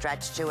nice little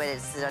stretch to it.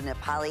 It's in a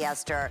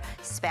polyester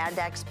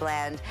spandex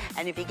blend.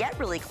 And if you get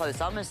really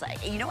close, almost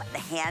like, you know what the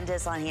hand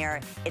is on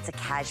here? It's a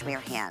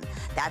cashmere hand.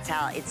 That's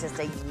how, it's just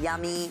a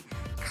yummy,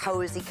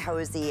 cozy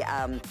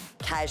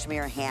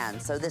cashmere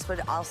hand. So this would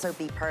also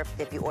be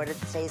perfect if you ordered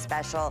the Stay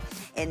Special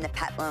in the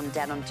peplum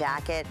denim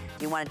jacket.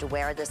 If you wanted to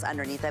wear this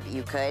underneath it,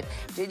 you could.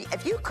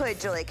 If you could,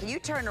 Julia, can you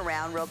turn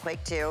around real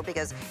quick too?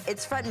 Because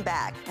it's front and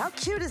back. How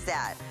cute is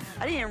that?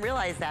 I didn't even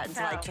realize that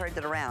until I turned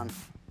it around.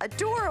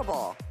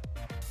 Adorable.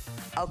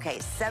 Okay,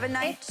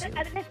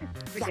 $7.92. This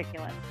is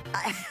ridiculous.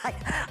 Yeah.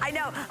 I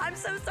know. I'm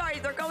so sorry.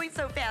 They're going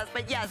so fast.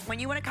 But yes, when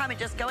you want to comment,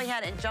 just go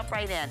ahead and jump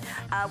right in.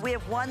 We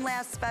have one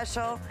last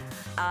special.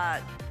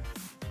 I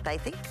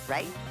think,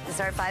 right? This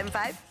is our 5 and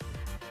 5?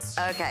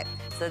 Okay.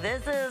 So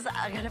this is,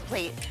 I'm going to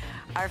plate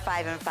our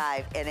 5 and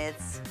 5. And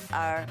it's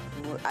our,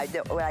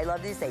 what I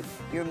love to say,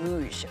 your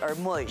mush, or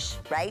mush,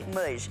 right?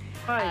 Mush.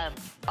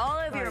 All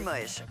of your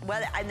mush,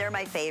 well, and they're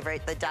my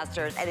favorite, the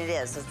dusters, and it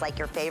is. It's like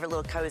your favorite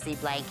little cozy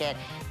blanket.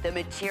 The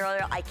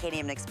material, I can't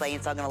even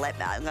explain, so I'm gonna let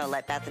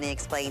Bethenny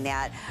explain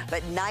that.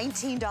 But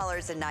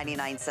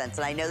 $19.99,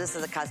 and I know this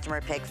is a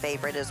customer pick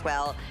favorite as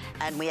well.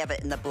 And we have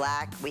it in the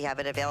black. We have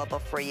it available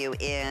for you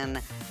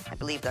in, I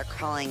believe they're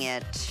calling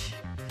it,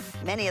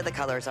 many of the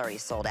colors already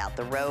sold out.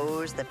 The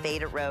rose, the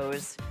faded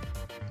rose.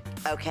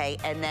 Okay,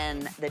 and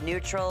then the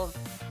neutral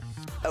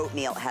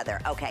oatmeal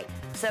heather. Okay,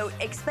 so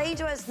explain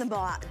to us the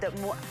mousse.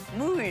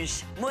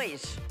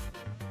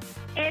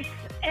 It's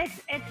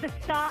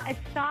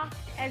soft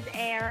as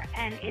air,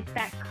 and it's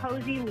that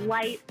cozy,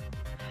 light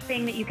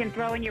thing that you can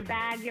throw in your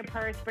bag, your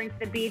purse, bring to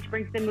the beach,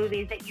 bring to the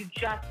movies, that you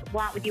just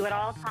want with you at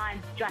all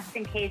times, just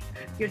in case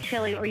you're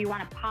chilly or you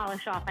want to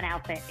polish off an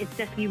outfit. It's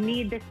just, you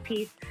need this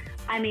piece.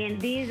 I mean,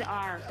 these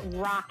are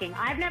rocking.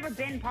 I've never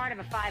been part of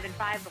a 5 and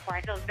 5 before.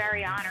 I feel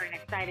very honored and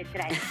excited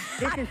today.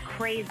 This is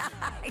crazy.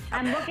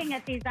 I'm looking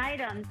at these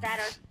items that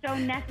are so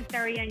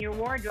necessary in your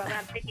wardrobe, and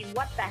I'm thinking,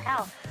 what the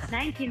hell?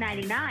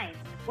 $19.99.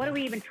 What are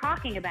we even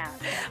talking about?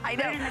 I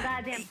know. Put it in the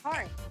goddamn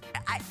cart.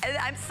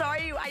 I'm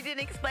sorry I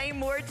didn't explain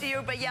more to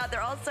you, but yeah,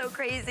 they're all so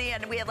crazy,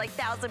 and we have like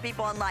 1,000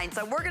 people online.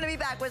 So we're going to be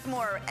back with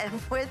more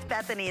with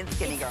Bethenny and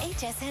Skinnygirl.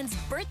 It's HSN's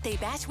Birthday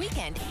Bash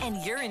weekend, and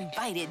you're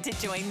invited to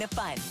join the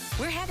fun.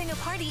 We're having a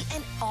party,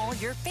 and all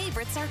your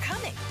favorites are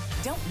coming.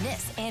 Don't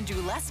miss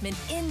Andrew Lessman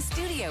in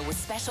studio with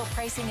special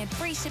pricing and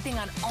free shipping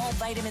on all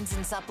vitamins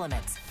and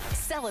supplements.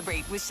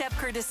 Celebrate with Chef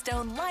Curtis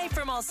Stone live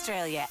from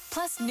Australia,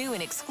 plus new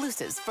and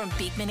exclusives from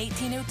Beekman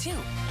 1802.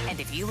 And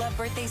if you love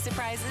birthday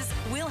surprises,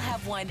 we'll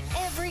have one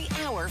every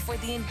hour for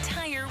the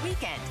entire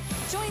weekend.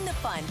 Join the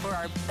fun for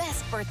our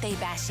best birthday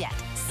bash yet.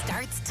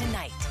 Starts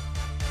tonight.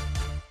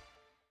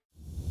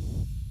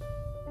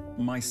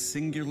 My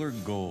singular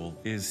goal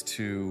is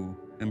to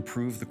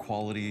improve the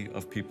quality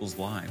of people's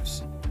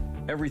lives.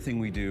 Everything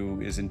we do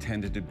is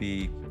intended to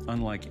be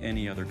unlike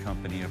any other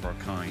company of our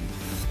kind.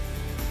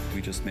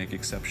 We just make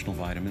exceptional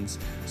vitamins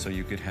so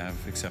you could have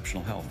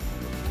exceptional health.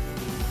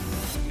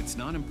 It's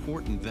not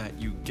important that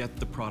you get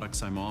the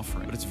products I'm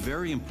offering, but it's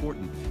very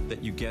important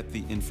that you get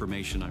the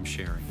information I'm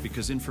sharing,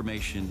 because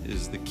information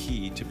is the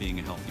key to being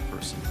a healthy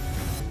person.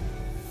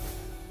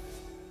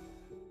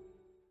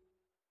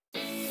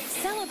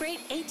 Celebrate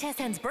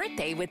HSN's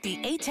birthday with the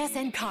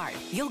HSN card.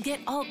 You'll get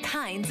all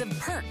kinds of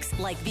perks,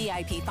 like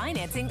VIP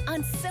financing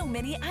on so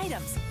many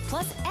items,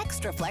 plus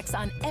extra flex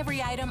on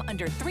every item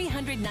under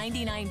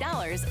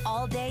 $399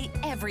 all day,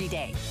 every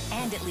day,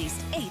 and at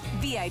least 8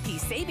 VIP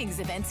savings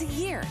events a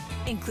year.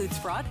 Includes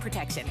fraud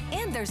protection,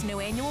 and there's no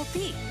annual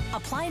fee.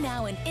 Apply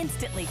now and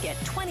instantly get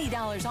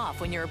 $20 off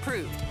when you're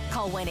approved.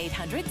 Call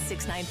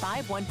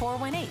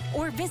 1-800-695-1418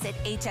 or visit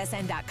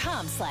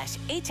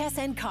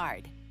hsn.com/HSN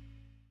card.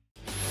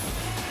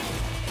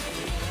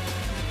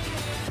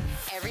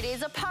 Every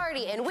day's a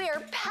party, and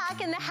we're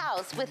packing the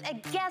house with a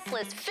guest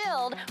list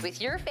filled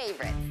with your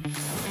favorites.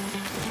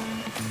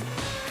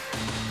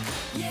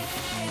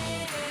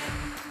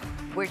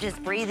 We're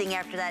just breathing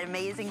after that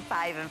amazing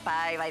 5 and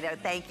 5. I know,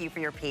 thank you for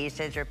your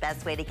patience. Your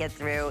best way to get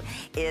through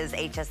is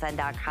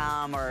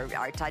hsn.com or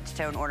our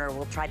touch-tone order.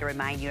 We'll try to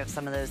remind you of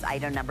some of those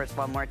item numbers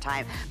one more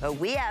time. But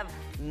we have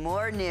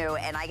more new,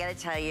 and I gotta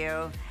tell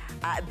you,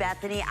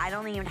 Bethenny, I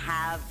don't even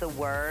have the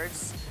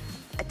words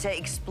to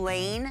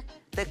explain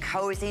the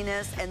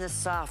coziness and the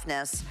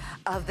softness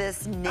of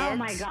this knit oh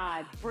my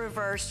God,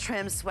 reverse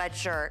trim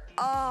sweatshirt.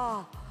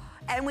 Oh,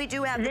 and we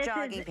do have the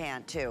jogging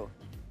pant too.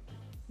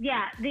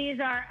 Yeah,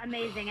 these are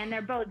amazing, and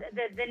they're both.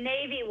 The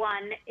navy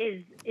one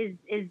is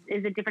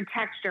a different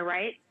texture,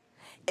 right?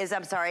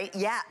 I'm sorry.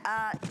 Yeah.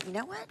 You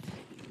know what?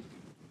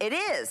 It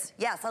is.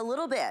 Yes, a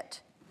little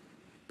bit,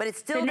 but it's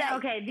still that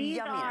okay. These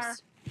yumminess. are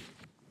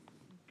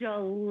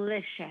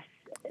delicious.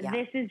 Yeah.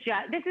 This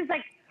is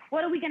like,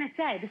 what are we gonna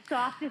say? The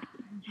softest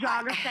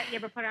jogger set you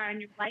ever put on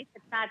in your life.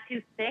 It's not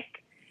too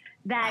thick,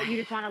 that you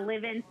just want to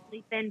live in,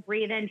 sleep in,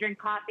 breathe in, drink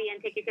coffee,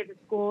 and take your kids to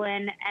school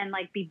in, and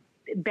like be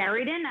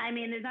buried in. I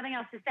mean, there's nothing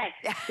else to say.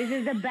 This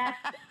is the best.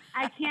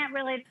 I can't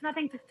really, there's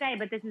nothing to say,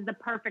 but this is the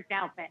perfect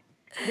outfit.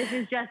 This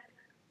is just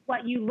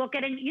what you look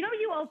at, and you know,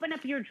 you open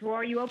up your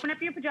drawer, you open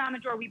up your pajama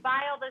drawer, we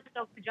buy all those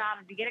silk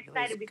pajamas, we get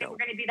excited, we think we're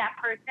going to be that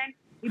person.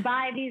 We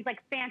buy these like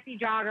fancy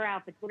jogger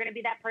outfits, we're going to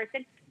be that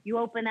person. You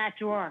open that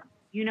drawer,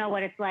 you know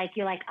what it's like.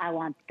 You're like, I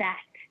want that.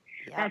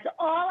 Yep. That's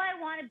all I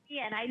want to be.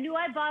 And I knew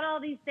I bought all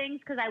these things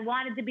because I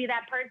wanted to be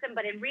that person,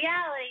 but in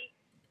reality,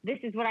 this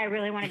is what I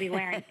really want to be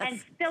wearing,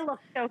 and still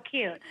looks so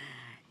cute.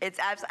 It's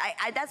absolutely,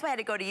 that's why I had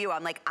to go to you.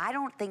 I'm like, I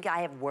don't think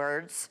I have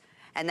words,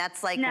 and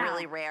that's like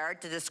really rare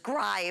to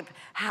describe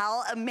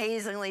how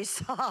amazingly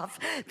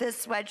soft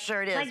this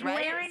sweatshirt is, like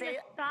right? wearing the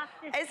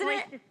softest, Isn't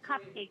choicest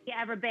cupcake you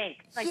ever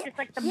baked. Like just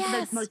like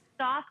the most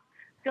soft,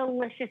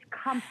 delicious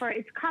comfort.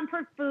 It's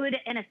comfort food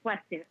in a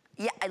sweatsuit.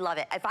 Yeah, I love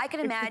it. If I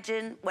could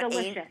imagine what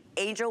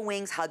angel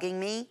wings hugging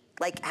me,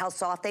 like how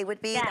soft they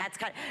would be, that's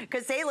kind of,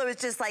 because Sailor was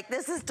just like,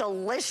 this is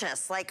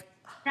delicious. Like,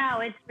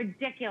 no, it's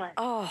ridiculous.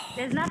 Oh.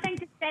 There's nothing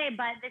to say,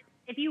 but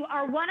if you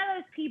are one of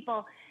those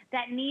people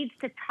that needs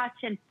to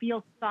touch and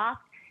feel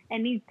soft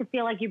and needs to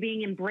feel like you're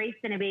being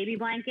embraced in a baby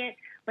blanket,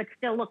 but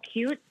still look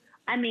cute,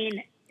 I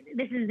mean,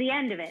 this is the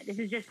end of it. This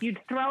is just, you'd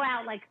throw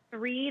out like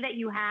 3 that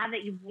you have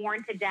that you've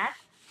worn to death,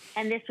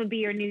 and this would be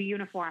your new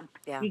uniform.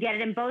 Yeah. You get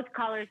it in both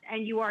colors,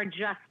 and you are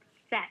just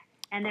set.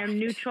 And they're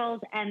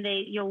neutrals, and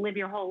you'll live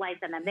your whole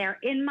life in them. They're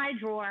in my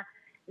drawer.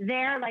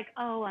 They're like,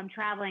 oh, I'm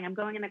traveling. I'm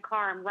going in the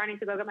car. I'm running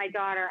to go get my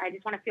daughter. I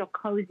just want to feel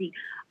cozy.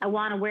 I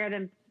want to wear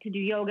them to do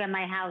yoga in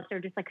my house, or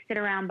just like sit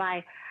around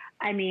by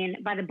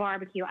the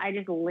barbecue. I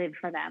just live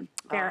for them.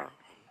 They're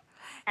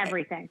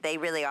everything. They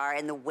really are,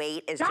 and the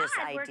weight is just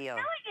ideal.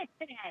 We're killing it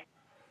today.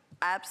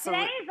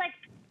 Absolutely. Today is like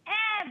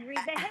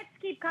the hits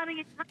keep coming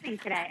and coming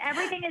today.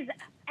 Everything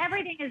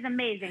is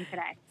amazing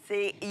today.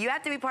 See, you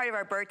have to be part of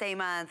our birthday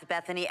month,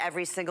 Bethenny,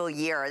 every single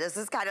year. This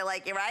is kind of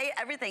like, right?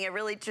 Everything, it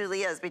really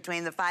truly is,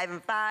 between the 5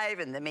 and 5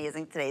 and the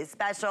amazing Today's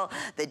Special,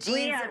 the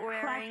jeans that we're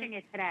wearing. We are crushing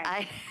it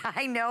today.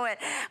 I know it.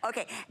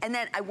 Okay, and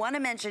then I want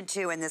to mention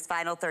too, in this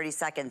final 30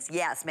 seconds,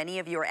 yes, many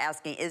of you are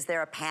asking, is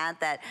there a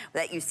pant that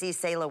you see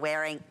Selah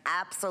wearing?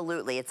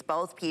 Absolutely, it's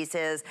both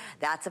pieces.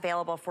 That's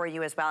available for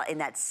you as well in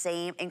that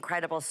same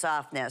incredible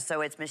softness.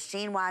 So it's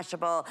machine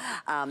washable,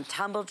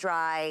 tumble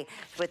dry,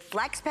 with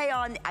flex pay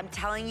on. I'm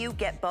telling you,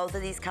 get both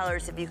of these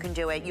colors if you can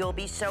do it. You'll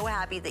be so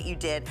happy that you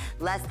did.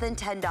 Less than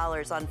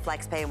 $10 on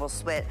flex pay, and we'll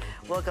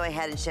go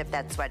ahead and ship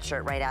that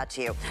sweatshirt right out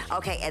to you.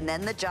 Okay, and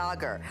then the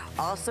jogger,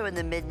 also in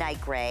the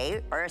midnight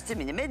gray, or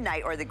assuming the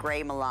midnight or the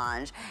gray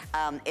melange.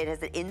 It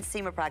has an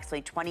inseam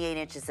approximately 28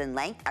 inches in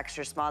length,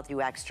 extra small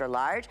through extra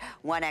large,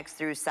 1X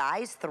through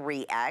size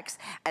 3X,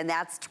 and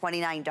that's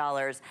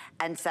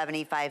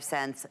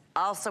 $29.75.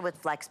 Also with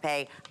flex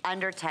pay,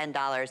 under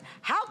 $10.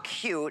 How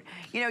cute.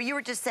 You know, you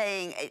were just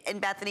saying,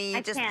 and Bethenny,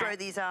 you just throw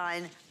these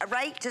on,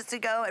 right? Just to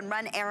go and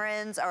run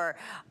errands, or,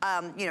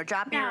 you know,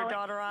 drop your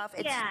daughter off.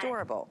 It's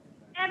adorable.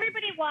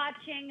 Everybody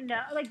watching,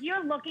 like,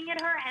 you're looking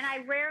at her, and I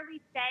rarely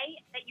say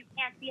that you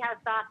can't see how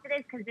soft it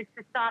is, because it's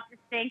the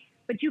softest thing,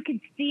 but you can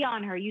see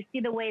on her. You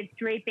see the way it's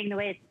draping, the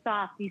way it's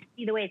soft. You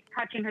see the way it's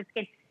touching her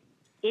skin.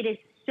 It is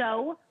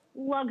so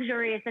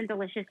luxurious and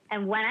delicious.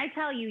 And when I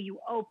tell you, you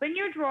open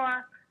your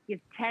drawer, you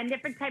have 10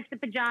 different types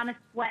of pajama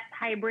sweat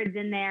hybrids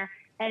in there,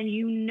 and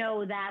you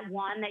know that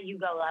one that you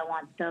go, I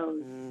want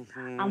those.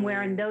 I'm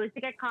wearing those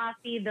to get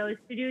coffee, those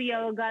to do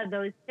yoga,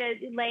 those to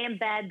lay in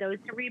bed, those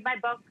to read my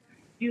book,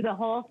 do the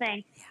whole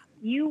thing.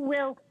 You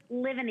will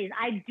live in these.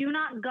 I do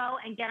not go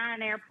and get on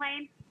an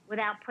airplane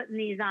without putting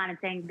these on and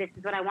saying, this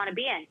is what I want to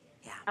be in.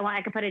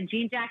 I could put a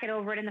jean jacket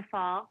over it in the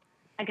fall.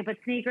 I could put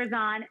sneakers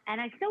on,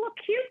 and I still look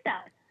cute,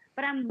 though.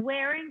 But I'm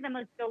wearing the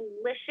most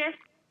delicious.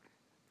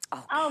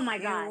 Oh my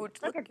God.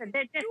 Look at them.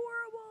 They're just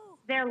adorable.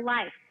 They're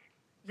life.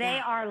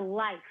 They are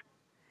life.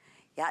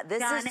 Yeah, this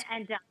done is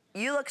and done.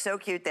 You look so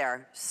cute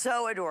there.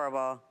 So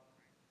adorable.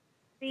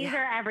 These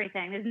are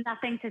everything. There's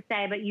nothing to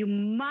say, but you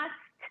must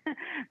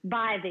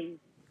buy these.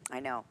 I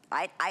know.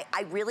 I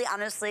really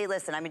honestly,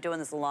 listen, I've been doing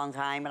this a long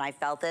time and I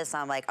felt this.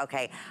 I'm like,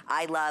 okay,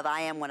 I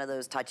am one of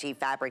those touchy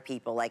fabric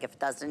people. Like if it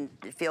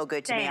doesn't feel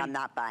good to me, I'm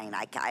not buying.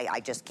 I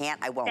just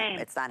can't, I won't.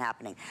 It's not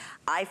happening.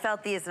 I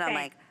felt these and I'm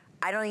like,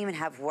 I don't even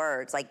have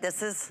words. Like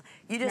this is,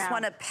 you just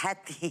want to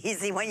pet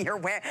these when you're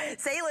wearing,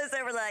 Sayla's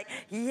over like,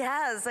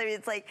 yes. I mean,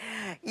 it's like,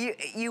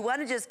 you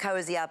want to just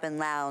cozy up and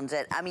lounge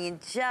it. I mean,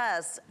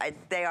 just,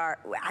 they are,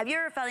 have you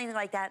ever felt anything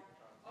like that?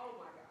 Oh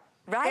my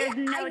God. Right?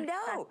 There's no I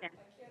know. discussion.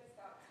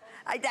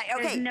 Okay.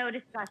 There's no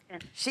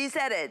discussion. She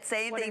said it.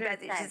 Same What thing. did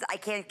it She says, I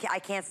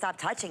can't stop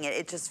touching it.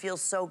 It just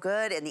feels so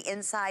good in the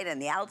inside and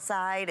the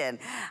outside, and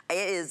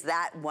it is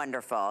that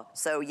wonderful.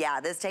 So yeah,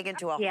 this taken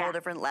to a whole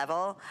different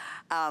level.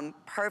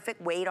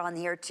 Perfect weight on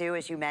here too,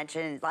 as you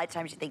mentioned. A lot of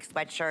times you think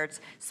sweatshirts,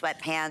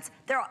 sweatpants.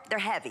 They're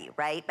heavy,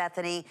 right,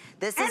 Bethenny?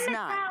 This is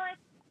not.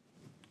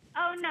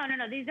 Oh no.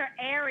 These are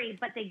airy,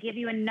 but they give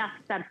you enough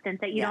substance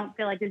that you don't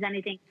feel like there's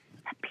anything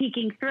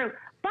peeking through.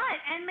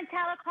 And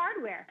metallic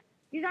hardware.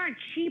 These aren't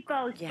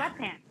cheapo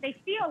sweatpants. They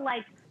feel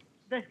like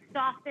the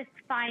softest,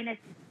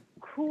 finest,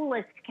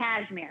 coolest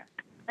cashmere.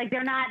 Like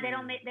they're not, they're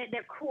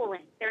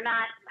cooling. They're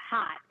not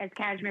hot as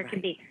cashmere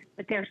can be,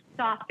 but they're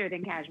softer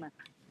than cashmere.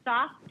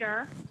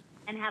 Softer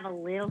and have a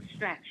little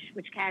stretch,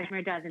 which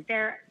cashmere doesn't.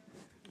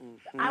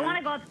 I want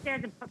to go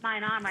upstairs and put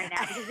mine on right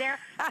now because they're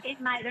not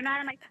in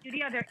my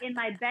studio. They're in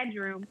my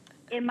bedroom,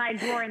 in my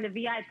drawer in the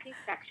VIP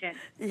section.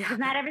 Because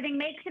not everything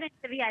makes it into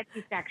the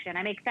VIP section.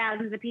 I make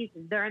thousands of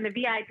pieces. They're in the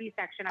VIP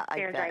section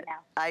upstairs right now.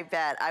 I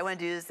bet. I want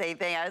to do the same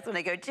thing. I just want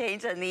to go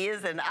change on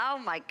these and oh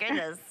my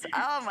goodness.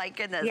 Oh my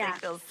goodness.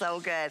 It feels so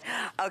good.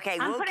 Okay,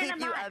 we'll keep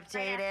you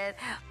updated.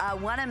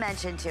 Want to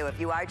mention too, if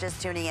you are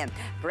just tuning in,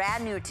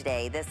 brand new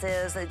today. This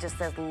is just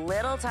this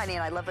little tiny,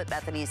 and I love what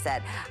Bethenny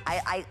said.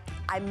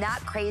 I'm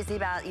not crazy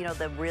about,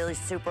 the really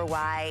super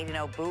wide,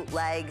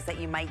 bootlegs that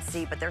you might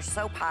see, but they're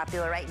so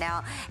popular right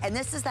now. And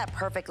this is that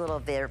perfect little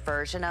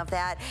version of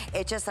that.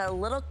 It's just a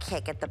little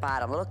kick at the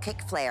bottom, a little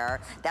kick flare.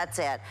 That's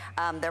it.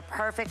 They're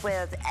perfect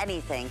with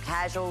anything.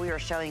 Casual, we were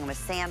showing them with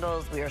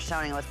sandals. We were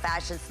showing them with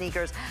fashion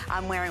sneakers.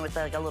 I'm wearing with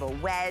like a little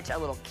wedge, a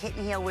little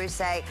kitten heel, we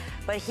say.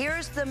 But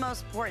here's the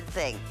most important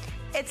thing.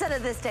 It's at a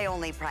this day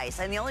only price,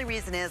 and the only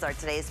reason is our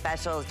today's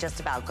special is just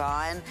about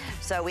gone.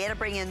 So we had to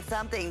bring in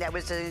something that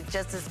was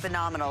just as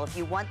phenomenal. If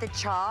you want the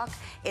chalk,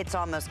 it's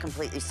almost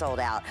completely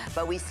sold out.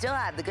 But we still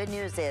have, the good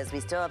news is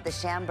we still have the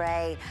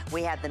chambray,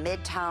 we have the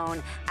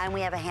mid-tone, and we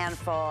have a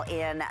handful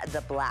in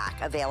the black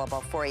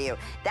available for you.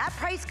 That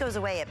price goes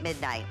away at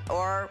midnight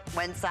or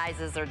when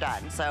sizes are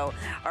done, so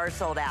are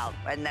sold out.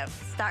 And that's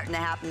starting to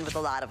happen with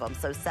a lot of them.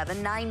 So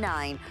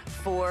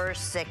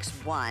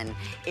 799461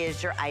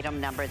 is your item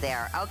number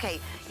there. Okay.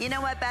 You know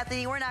what,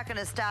 Bethenny? We're not going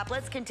to stop.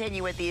 Let's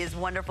continue with these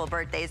wonderful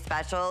birthday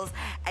specials.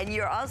 And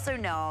you also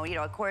know,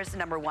 of course,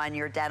 number one,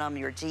 your denim,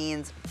 your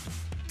jeans,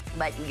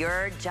 but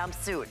your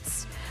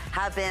jumpsuits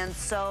have been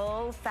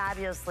so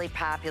fabulously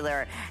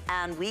popular.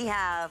 And we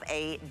have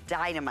a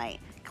dynamite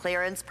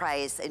clearance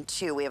price in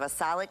two. We have a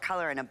solid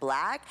color in a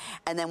black,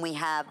 and then we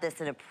have this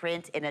in a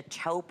print in a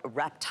taupe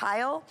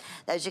reptile,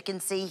 as you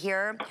can see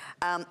here.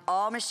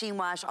 All machine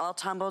wash, all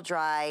tumble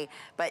dry,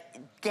 but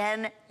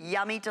again,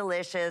 yummy,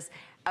 delicious.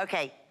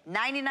 Okay,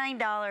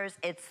 $99,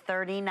 it's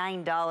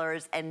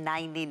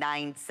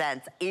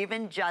 $39.99,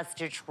 even just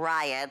to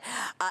try it.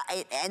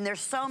 And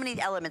there's so many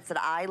elements that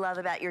I love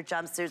about your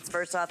jumpsuits.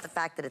 First off, the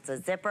fact that it's a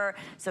zipper,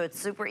 so it's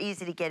super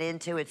easy to get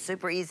into, it's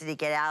super easy to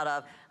get out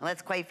of. And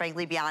let's quite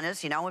frankly be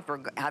honest, if we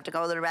have to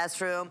go to the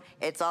restroom,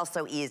 it's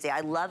also easy. I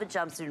love a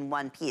jumpsuit in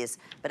one piece,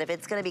 but if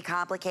it's gonna be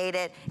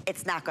complicated,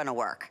 it's not gonna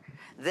work.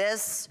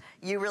 This,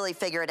 you really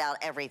figured out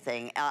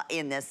everything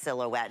in this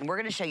silhouette. And we're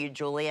gonna show you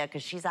Julia,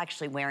 because she's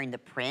actually wearing the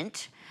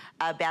print,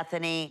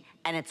 Bethenny,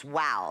 and it's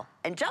wow.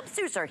 And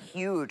jumpsuits are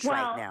huge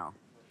right now.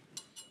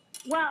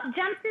 Well,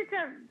 jumpsuits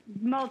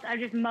are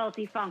just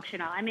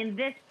multifunctional. I mean,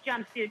 this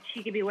jumpsuit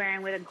she could be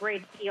wearing with a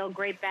great heel,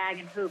 great bag,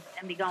 and hoops,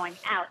 and be going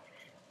out.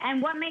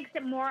 And what makes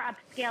it more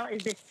upscale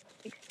is this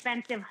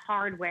expensive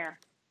hardware.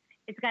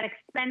 It's got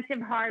expensive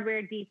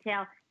hardware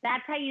detail.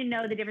 That's how you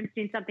know the difference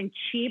between something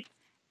cheap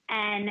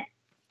and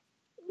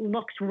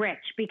looks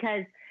rich,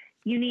 because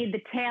you need the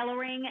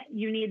tailoring,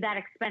 you need that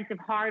expensive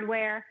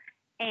hardware,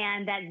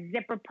 and that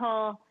zipper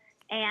pull,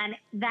 and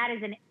that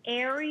is an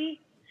airy,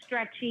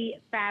 stretchy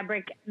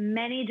fabric.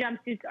 Many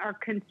jumpsuits are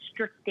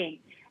constricting,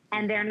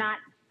 and they're not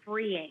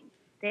freeing.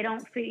 You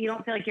don't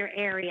feel like you're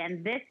airy,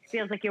 and this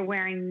feels like you're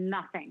wearing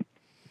nothing.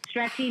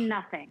 Stretchy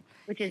nothing,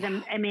 which is,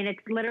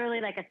 it's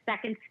literally like a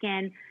second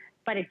skin,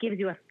 but it gives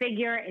you a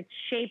figure, it's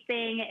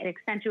shaping, it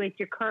accentuates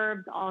your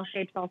curves, all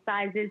shapes, all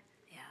sizes.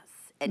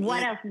 And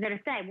what else is there to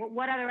say?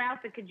 What other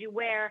outfit could you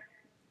wear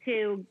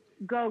to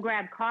go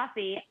grab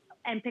coffee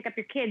and pick up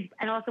your kids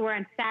and also wear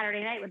on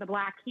Saturday night with a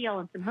black heel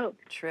and some hoops?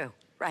 True.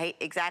 right?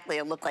 Exactly.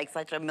 It looked like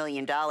such $1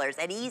 million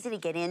and easy to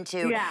get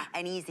into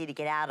and easy to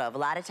get out of. A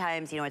lot of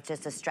times, you know, it's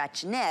just a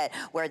stretch knit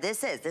where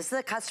this is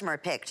a customer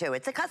pick too.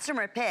 It's a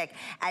customer pick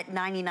at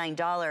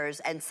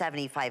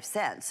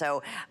 $99.75.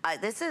 So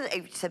this is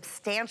a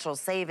substantial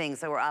savings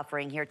that we're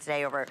offering here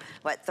today, over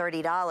what,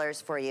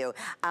 $30 for you.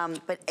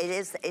 But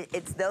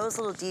it's those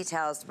little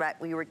details that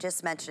we were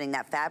just mentioning,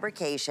 that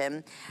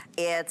fabrication,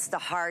 it's the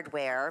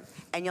hardware,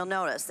 and you'll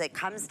notice it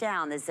comes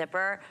down, the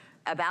zipper,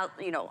 about,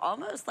 you know,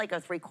 almost like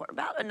a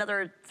about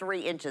another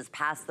 3 inches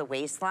past the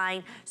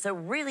waistline. So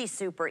really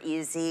super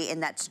easy in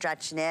that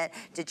stretch knit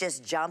to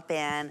just jump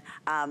in.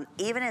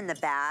 Even in the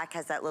back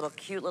has that little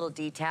cute little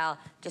detail,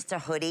 just a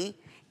hoodie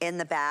in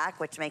the back,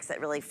 which makes it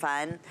really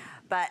fun.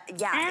 But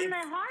yeah. And the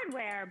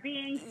hardware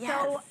being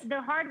so,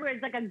 the hardware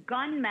is like a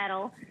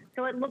gunmetal,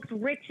 so it looks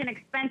rich and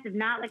expensive,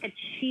 not like a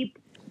cheap,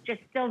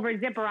 just silver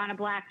zipper on a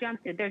black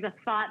jumpsuit. There's a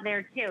thought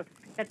there too,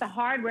 that the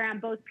hardware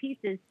on both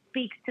pieces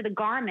speaks to the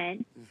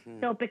garment,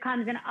 so it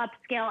becomes an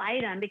upscale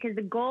item, because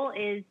the goal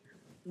is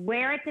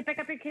wear it to pick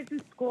up your kids from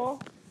school,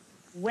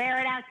 wear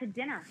it out to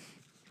dinner,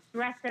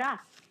 dress it up.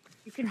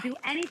 You can do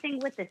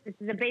anything with this. This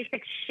is a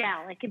basic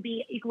shell. It could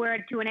be, you can wear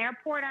it to an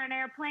airport on an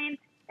airplane,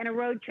 and a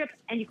road trip,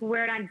 and you can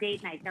wear it on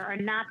date night. There are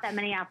not that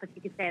many outfits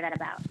you could say that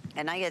about.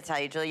 And I gotta tell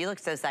you, Julie, you look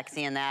so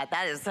sexy in that.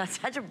 That is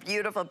such a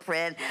beautiful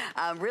print,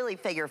 really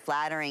figure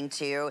flattering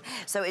too.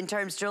 So in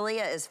terms,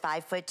 Julia is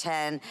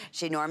 5'10".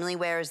 She normally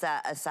wears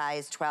a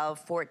size 12,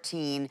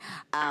 14.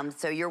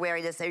 So you're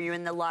wearing this, are you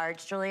in the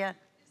large, Julia?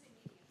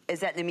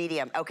 Is that the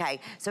medium? Okay,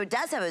 so it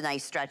does have a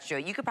nice stretch to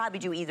it. You could probably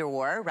do either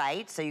or,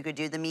 right? So you could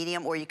do the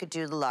medium or you could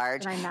do the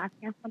large. Can I not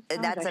cancel?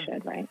 That's a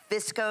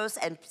viscose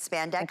and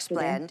spandex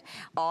blend,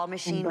 all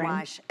machine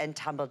wash and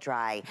tumble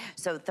dry.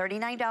 So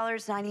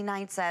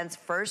 $39.99,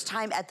 first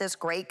time at this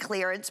great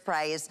clearance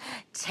price.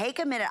 Take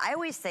a minute. I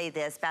always say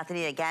this,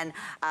 Bethenny, again,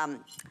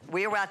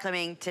 we're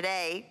welcoming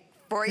today,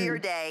 for your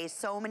day,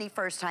 so many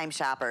first-time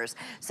shoppers.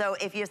 So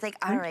if you think,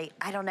 all right,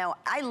 I don't know,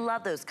 I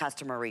love those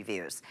customer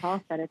reviews.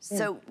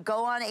 So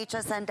go on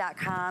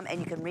hsn.com and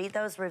you can read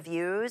those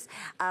reviews,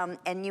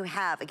 and you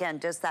have,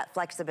 again, just that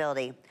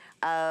flexibility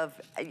of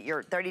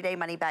your 30-day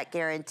money-back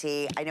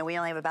guarantee. I know we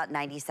only have about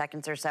 90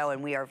 seconds or so,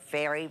 and we are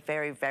very,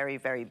 very, very,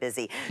 very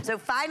busy. So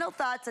final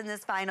thoughts in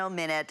this final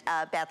minute,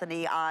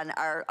 Bethenny, on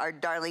our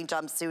darling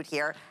jumpsuit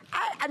here.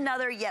 Yet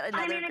another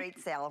great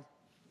sale.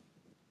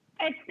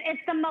 It's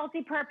the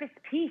multi-purpose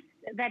piece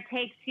that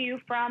takes you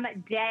from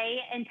day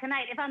into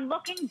night. If I'm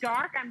looking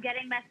dark, I'm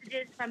getting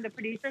messages from the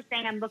producer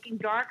saying I'm looking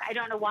dark. I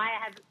don't know why. I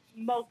have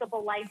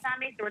multiple lights on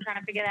me, so we're trying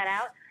to figure that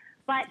out.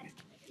 But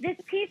this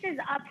piece is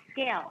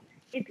upscale.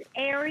 It's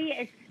airy,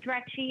 it's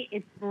stretchy,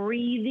 it's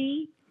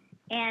breathy,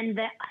 and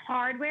the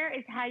hardware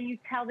is how you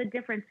tell the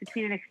difference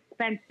between an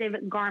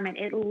expensive garment.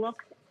 It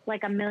looks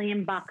like $1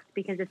 million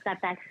because it's got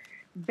that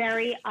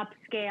very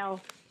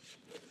upscale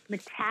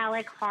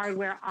metallic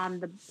hardware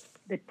on the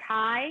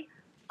tie,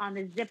 on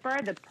the zipper,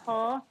 the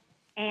pull,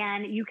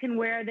 and you can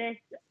wear this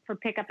for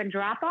pickup and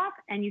drop off,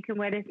 and you can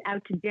wear this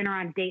out to dinner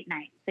on date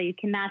night. So you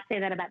cannot say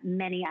that about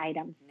many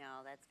items.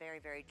 No, that's very,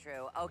 very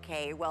true.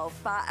 Okay, well,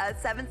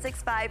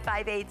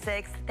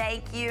 765-586,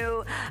 thank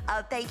you.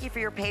 Thank you for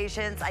your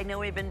patience. I know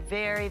we've been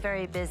very,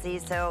 very busy,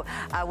 so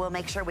we'll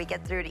make sure we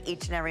get through to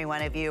each and every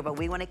one of you, but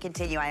we want to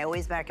continue. I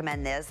always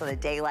recommend this on a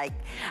day like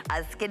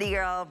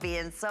Skinnygirl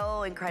being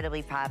so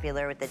incredibly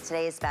popular with the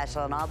Today's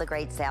Special and all the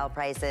great sale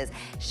prices.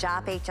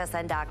 Shop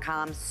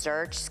hsn.com,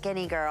 search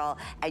Skinnygirl,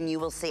 and you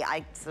will see,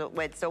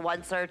 so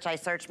one search I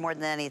search more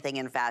than anything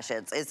in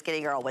fashions is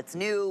Skinnygirl. What's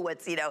new,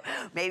 what's, you know,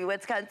 maybe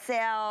what's on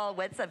sale,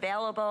 what's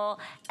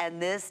available.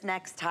 And this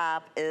next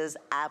top is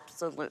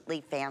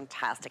absolutely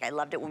fantastic. I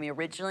loved it when we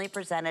originally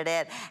presented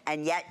it,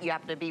 and yet you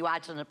happen to be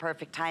watching the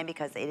perfect time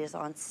because it is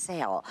on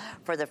sale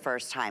for the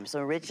first time. So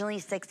originally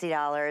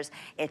 $60,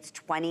 it's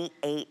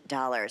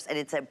 $28. And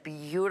it's a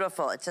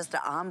beautiful, it's just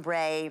an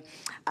ombre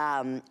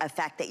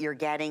effect that you're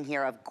getting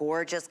here of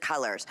gorgeous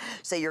colors.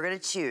 So you're gonna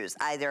choose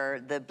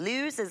either the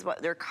blues is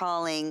what they're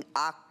calling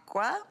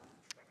aqua,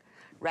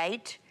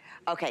 right?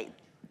 Okay,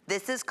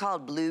 this is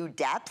called Blue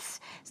Depths.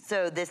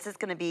 So this is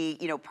gonna be,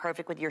 you know,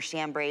 perfect with your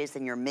chambrays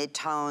and your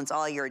mid-tones,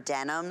 all your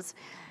denims.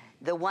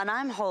 The one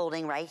I'm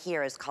holding right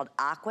here is called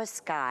Aqua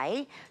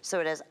Sky.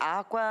 So it has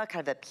aqua,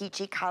 kind of a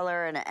peachy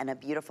color and a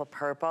beautiful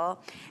purple.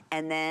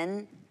 And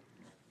then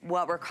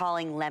what we're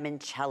calling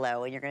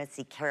Lemoncello, and you're gonna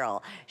see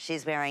Carol.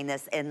 She's wearing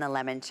this in the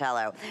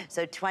Lemoncello.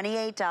 So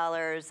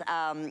 $28,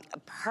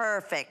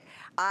 perfect.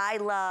 I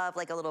love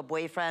like a little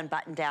boyfriend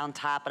button-down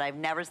top, but I've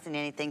never seen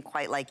anything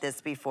quite like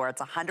this before.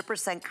 It's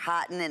 100%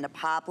 cotton in a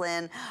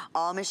poplin,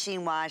 all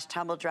machine wash,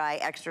 tumble dry,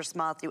 extra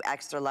small through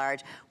extra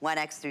large,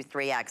 1X through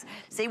 3X.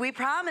 See, we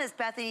promised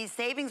Bethenny's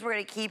savings were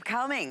gonna keep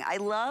coming. I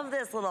love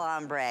this little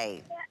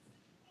ombre.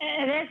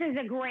 This is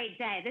a great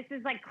day. This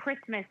is like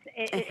Christmas.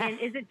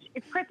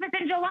 It's Christmas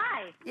in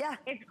July. Yeah.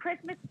 It's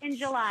Christmas in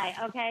July,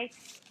 okay?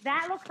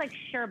 That looks like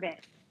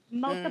sherbet.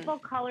 Multiple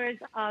colors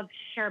of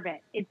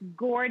sherbet. It's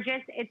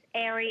gorgeous. It's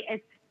airy.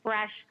 It's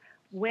fresh.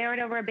 wear it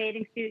over a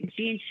bathing suit,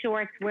 jean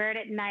shorts, wear it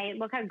at night.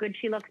 Look how good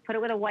she looks. Put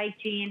it with a white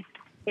jean.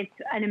 It's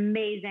an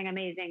amazing,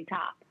 amazing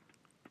top.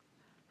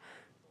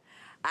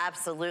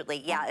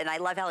 Absolutely, yeah, and I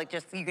love how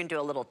you can do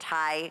a little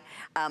tie.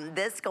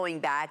 This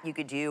going back, you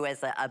could do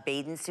as a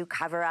bathing suit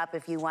cover up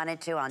if you wanted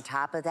to on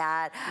top of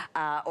that,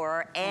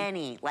 or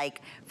any,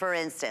 like for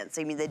instance,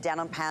 I mean the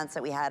denim pants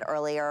that we had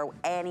earlier,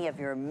 any of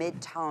your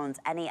mid-tones,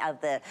 any of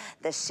the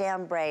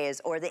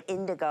chambrays or the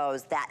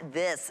indigos,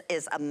 this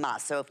is a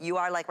must. So if you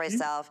are like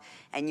myself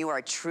and you are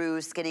a true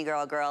skinny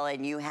girl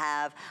and you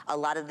have a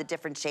lot of the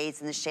different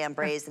shades and the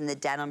chambrays and the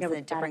denims and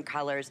the different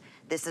colors,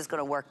 this is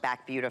gonna work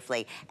back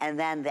beautifully. And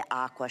then the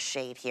aqua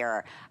shade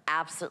here,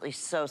 absolutely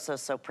so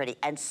pretty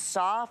and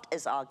soft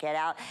as all get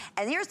out.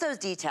 And here's those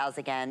details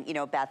again, you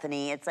know,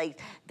 Bethenny, it's like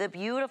the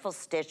beautiful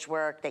stitch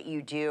work that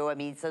you do. I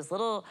mean, it's those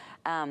little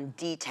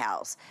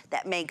details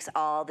that makes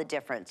all the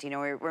difference. You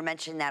know, we were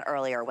mentioning that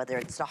earlier, whether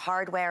it's the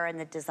hardware and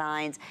the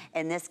designs.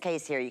 In this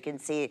case here, you can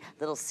see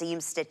little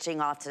seam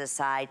stitching off to the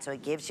side, so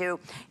it gives you,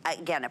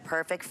 again, a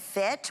perfect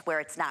fit where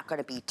it's not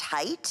gonna be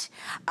tight.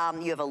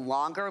 You have a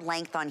longer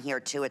length on here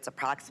too. It's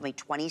approximately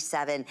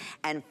 27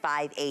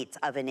 5/8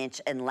 of an inch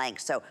in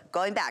length. So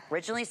going back,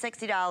 originally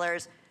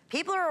 $60.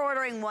 People are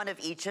ordering one of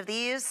each of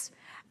these.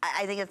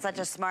 I think it's such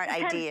a smart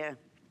idea.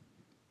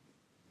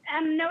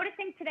 I'm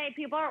noticing today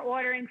people are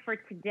ordering for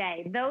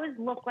today. Those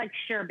look like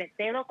sherbet.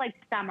 They look like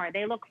summer.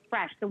 They look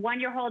fresh. The one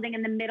you're holding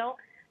in the middle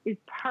is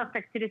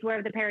perfect to just wear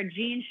with a pair of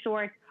jean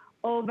shorts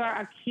over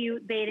a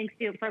cute bathing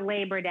suit for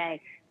Labor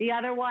Day. The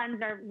other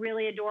ones are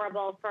really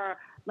adorable for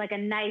like a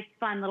nice,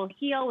 fun little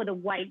heel with a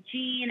white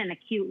jean and a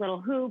cute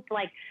little hoop.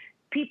 Like,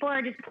 people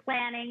are just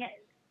planning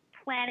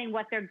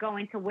what they're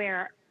going to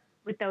wear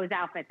with those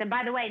outfits. And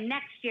by the way,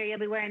 next year you'll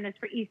be wearing this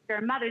for Easter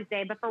and Mother's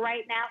Day. But for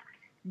right now,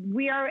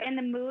 we are in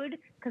the mood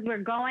because we're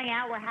going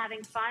out, we're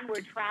having fun,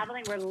 we're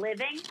traveling, we're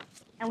living,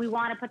 and we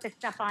want to put this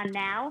stuff on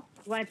now.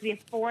 We want it to be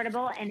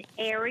affordable and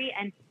airy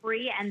and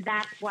free, and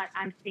that's what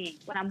I'm seeing.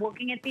 When I'm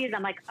looking at these,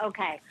 I'm like,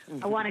 okay,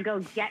 I want to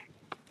go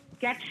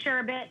get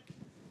sherbet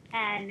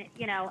and,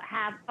 you know,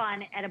 have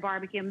fun at a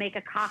barbecue, make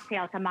a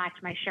cocktail to match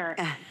my shirt.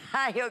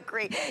 I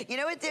agree. You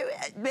know what,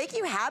 make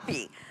you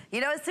happy.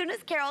 You know, as soon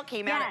as Carol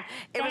came out,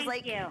 it was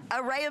like a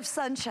ray of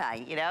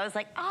sunshine, you know? It's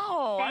like,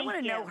 oh, I want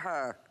to know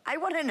her. I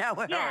want to know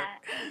her,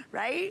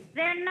 right?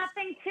 There's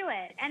nothing to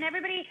it. And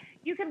everybody,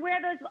 you could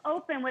wear those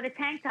open with a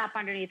tank top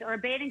underneath or a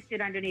bathing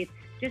suit underneath.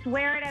 Just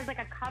wear it as like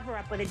a cover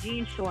up with a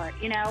jean short,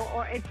 you know?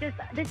 Or it's just,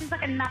 this is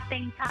like a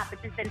nothing top.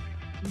 It's just a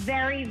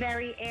very,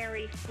 very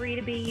airy, free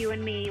to be you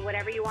and me,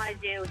 whatever you want to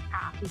do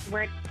top. You can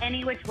wear it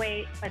any which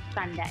way but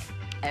Sunday.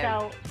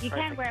 So you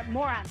can wear it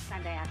more on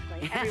Sunday,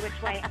 actually. Every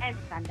which way and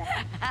Sunday.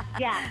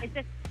 Yeah, it's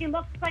just, she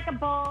looks like a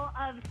bowl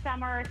of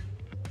summer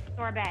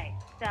sorbet.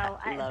 So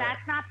if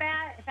that's not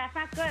bad, if that's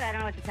not good, I don't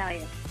know what to tell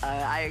you.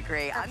 I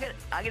agree. I'm gonna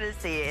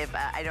see if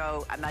I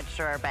know. I'm not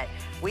sure, but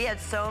we had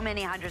so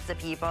many hundreds of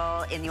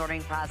people in the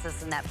ordering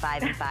process in that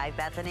 5 and 5,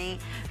 Bethenny.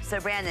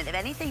 So Brandon, if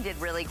anything did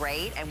really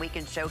great, and we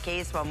can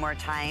showcase one more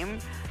time,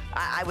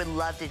 I would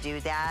love to do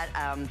that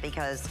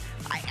because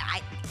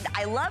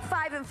I love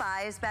 5 and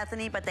 5s,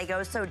 Bethenny, but they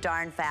go so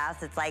darn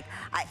fast. It's like,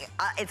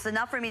 it's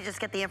enough for me to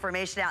just get the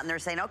information out and they're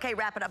saying, okay,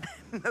 wrap it up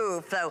and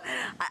move. So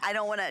I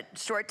don't want to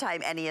short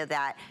time any of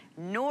that,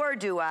 nor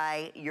do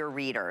I your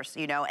readers,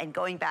 you know, and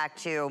going back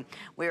to,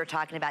 we were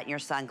talking about your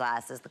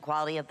sunglasses, the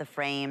quality of the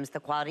frames, the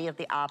quality of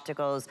the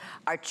opticals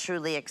are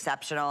truly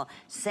exceptional.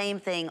 Same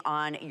thing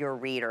on your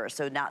readers.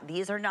 So now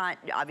these are not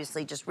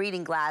obviously just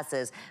reading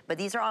glasses, but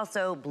these are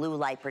also blue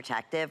light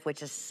protective,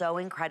 which is so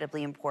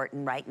incredibly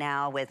important right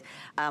now with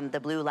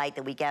the blue light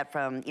that we get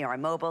from, you know, our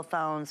mobile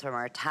phones, from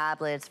our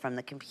tablets, from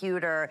the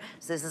computer.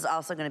 So this is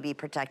also going to be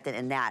protected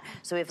in that.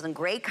 So we have some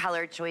great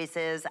color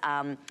choices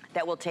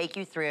that we'll take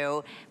you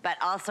through, but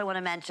also want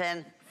to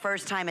mention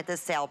first time at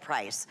this sale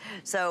price.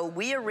 So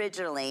we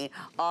originally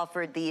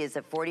offered these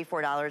at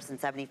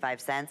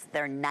 $44.75.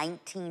 They're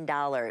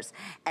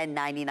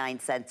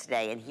 $19.99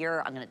 today. And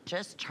here I'm gonna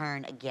just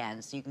turn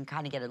again so you can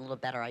kind of get a little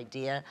better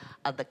idea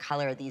of the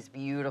color of these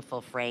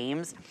beautiful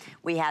frames.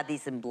 We have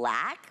these in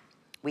black.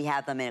 We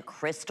have them in a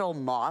crystal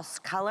moss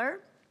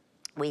color.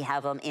 We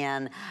have them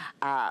in,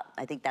 I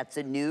think that's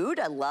a nude.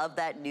 I love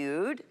that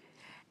nude.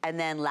 And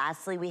then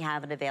lastly, we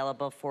have it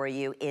available for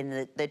you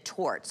in the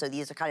torch. So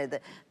these are kind of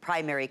the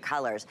primary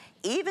colors.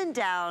 Even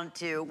down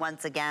to,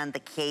 once again, the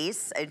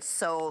case.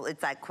 It's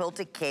that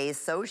quilted case,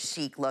 so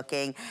chic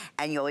looking.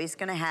 And you're always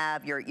gonna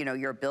have your, you know,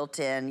 your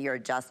built-in, your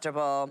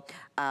adjustable,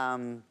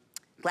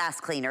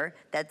 glass cleaner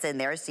that's in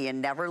there, so you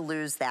never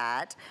lose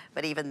that.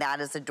 But even that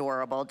is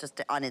adorable,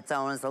 just on its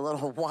own as a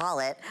little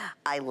wallet,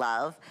 I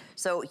love.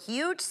 So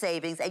huge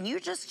savings, and you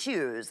just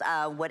choose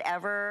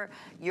whatever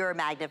your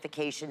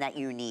magnification that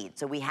you need.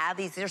 So we have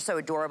these, they're so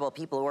adorable,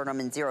 people order them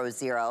in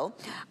 00.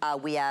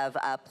 We have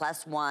a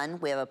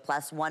 +1, we have a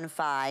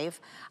 +1.5,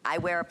 I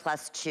wear a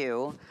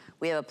 +2.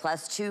 We have a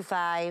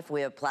 +2.5,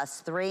 we have a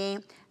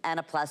 +3, and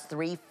a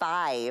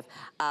 +3.5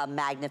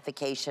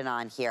 magnification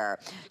on here.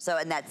 So,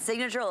 and that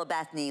signature little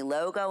Bethenny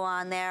logo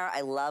on there,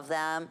 I love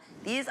them.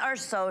 These are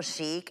so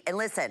chic. And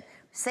listen,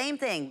 same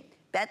thing,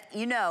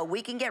 you know,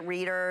 we can get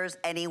readers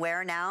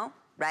anywhere now,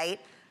 right?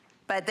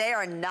 But they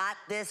are not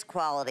this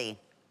quality.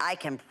 I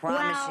can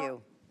promise you.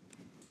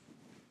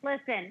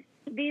 Listen,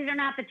 these are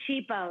not the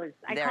cheapos.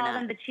 I call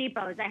them the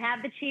cheapos. I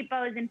have the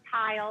cheapos in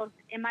piles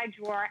in my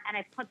drawer, and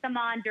I put them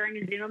on during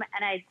a Zoom,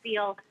 and I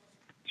feel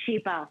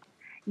cheapo.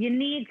 You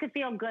need to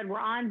feel good. We're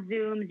on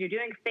Zooms. You're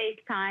doing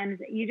FaceTimes.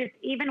 You just,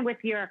 even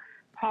with your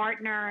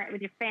partner,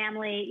 with your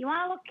family, you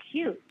want to look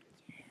cute.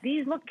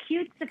 These look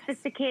cute,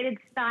 sophisticated,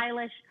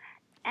 stylish,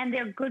 and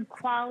they're good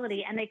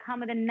quality, and they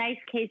come with a nice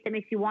case that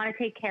makes you want to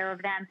take care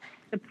of them.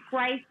 The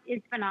price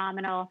is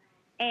phenomenal,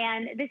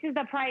 and this is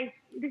the price.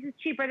 This is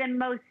cheaper than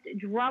most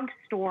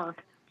drugstore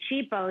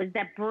cheapos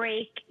that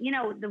break. You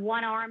know, the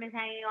one arm is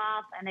hanging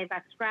off, and they've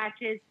got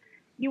scratches.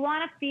 You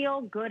want to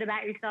feel good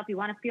about yourself. You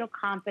want to feel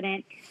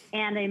confident,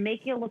 and they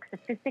make you look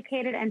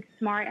sophisticated and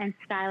smart and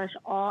stylish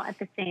all at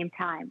the same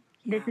time.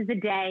 Yeah. This is a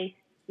day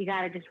you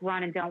got to just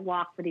run and don't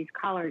walk for these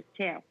colors,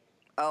 too.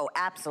 Oh,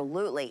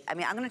 absolutely. I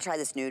mean, I'm going to try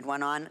this nude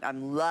one on.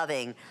 I'm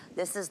loving.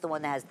 This is the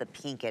one that has the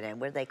pink in it.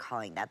 What are they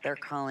calling that? They're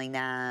calling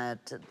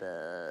that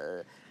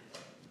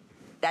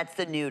that's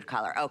the nude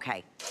color.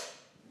 Okay.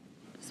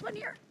 This one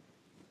here.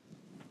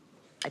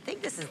 I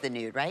think this is the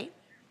nude, right?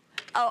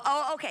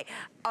 Oh, okay.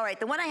 All right,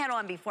 the one I had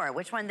on before.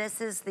 Which one? This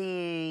is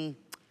the,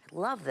 I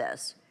love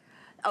this.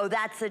 Oh,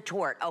 that's the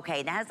tort.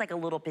 Okay, that has like a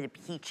little bit of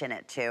peach in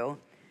it too.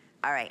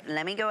 All right,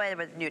 let me go ahead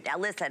with nude. Now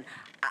listen,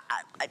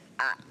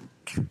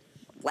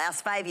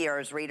 last 5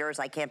 years, readers,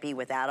 I can't be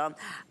without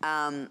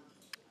them.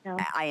 No.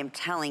 I am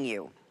telling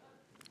you,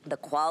 the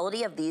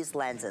quality of these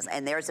lenses,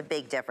 and there's a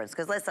big difference.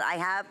 Because listen, I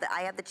have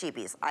the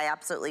cheapies. I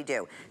absolutely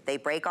do. They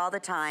break all the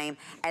time,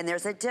 and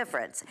there's a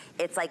difference.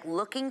 It's like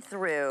looking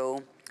through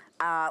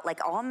like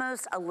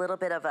almost a little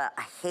bit of a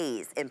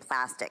haze in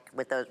plastic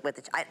with those.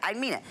 I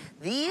mean it.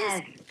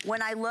 These,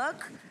 when I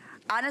look,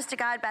 honest to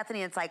God,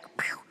 Bethenny, it's like,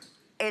 phew,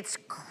 it's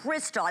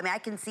crystal. I mean, I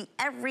can see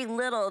every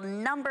little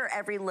number,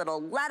 every little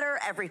letter,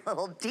 every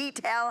little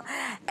detail.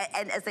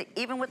 And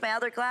even with my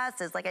other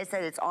glasses, like I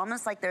said, it's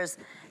almost like there's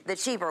the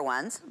cheaper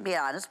ones, to be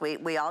honest,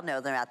 we all know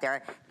them out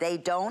there. They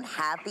don't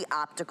have the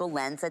optical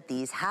lens that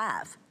these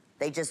have.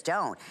 They just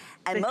don't.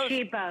 And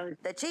cheapos.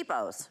 The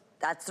cheapos.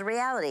 That's the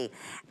reality.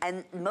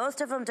 And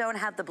most of them don't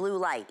have the blue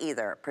light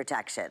either,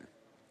 protection,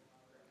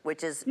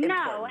 which is important.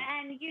 No,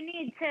 and you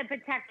need to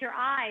protect your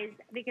eyes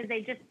because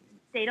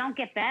they don't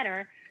get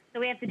better. So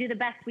we have to do the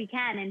best we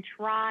can and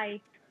try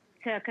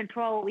to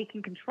control what we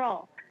can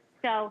control.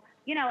 So,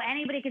 you know,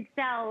 anybody could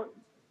sell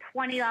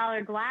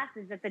 $20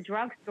 glasses at the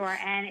drugstore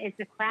and it's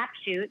a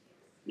crapshoot.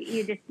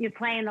 You're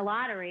playing the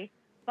lottery.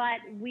 But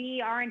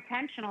we are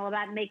intentional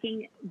about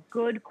making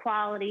good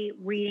quality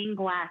reading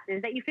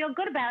glasses that you feel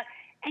good about.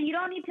 And you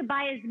don't need to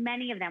buy as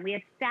many of them. We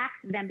have stacks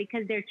of them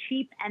because they're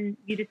cheap and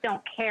you just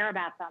don't care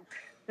about them.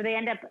 So they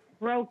end up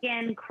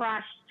broken,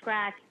 crushed,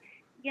 scratched.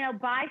 You know,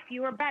 buy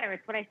fewer better.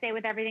 It's what I say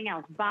with everything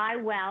else. Buy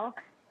well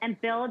and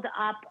build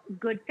up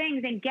good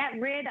things and get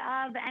rid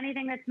of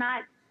anything that's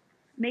not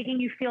making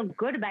you feel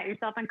good about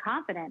yourself and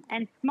confident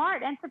and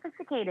smart and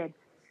sophisticated.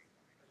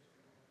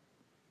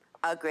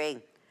 Agree.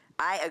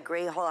 I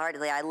agree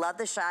wholeheartedly. I love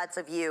the shots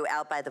of you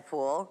out by the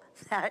pool.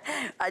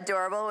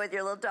 Adorable with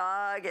your little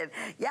dog. And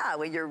yeah,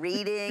 when you're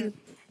reading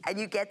and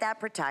you get that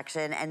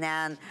protection. And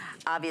then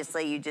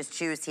obviously you just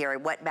choose here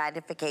what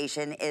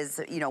magnification is,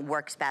 you know,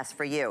 works best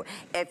for you.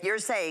 If you're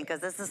saying,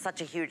 because this is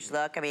such a huge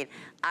look, I mean,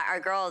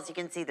 our girls, you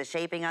can see the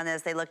shaping on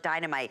this. They look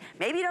dynamite.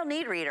 Maybe you don't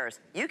need readers.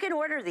 You can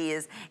order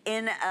these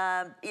in,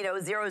 you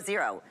know,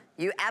 00.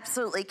 You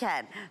absolutely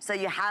can. So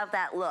you have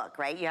that look,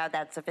 right? You have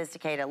that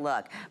sophisticated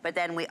look. But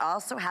then we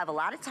also have, a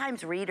lot of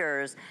times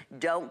readers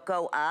don't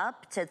go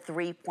up to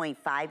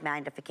 3.5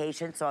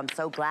 magnification, so I'm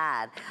so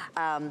glad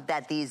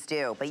that these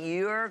do. But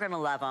you're gonna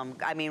love them.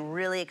 I mean,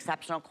 really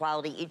exceptional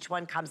quality. Each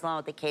one comes along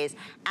with the case,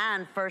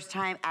 and first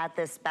time at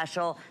this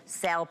special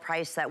sale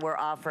price that we're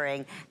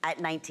offering at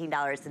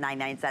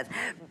 $19.99.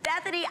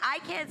 Bethenny, I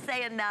can't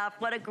say enough.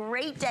 What a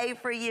great day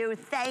for you.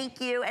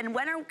 Thank you. And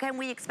when can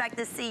we expect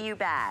to see you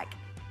back?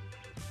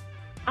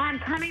 I'm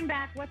coming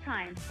back, what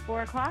time?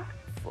 4 o'clock?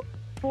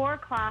 4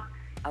 o'clock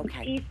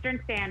okay.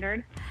 Eastern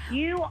Standard.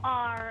 You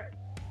are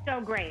so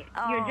great.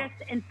 Oh. You're just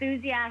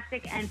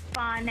enthusiastic and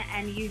fun,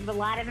 and you have a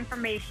lot of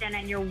information,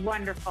 and you're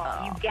wonderful.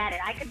 Oh. You get it.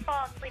 I could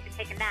fall asleep and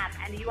take a nap,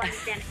 and you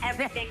understand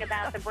everything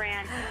about the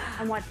brand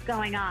and what's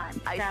going on. So.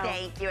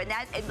 Thank you. And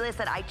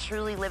listen, I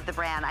truly live the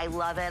brand. I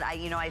love it.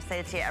 You know, I say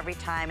it to you every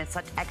time. It's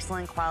such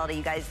excellent quality.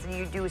 You guys,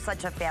 you do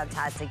such a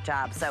fantastic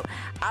job. So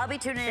I'll be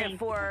tuning in at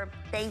 4.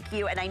 Thank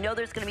you. And I know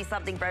there's going to be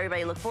something for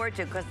everybody to look forward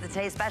to because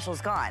today's special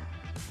is gone.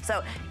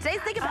 So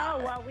today's think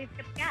about. Oh, well, we've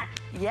got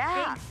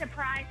yeah. big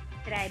surprise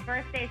today,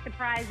 birthday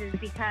surprises,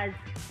 because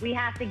we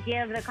have to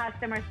give the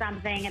customer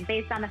something, and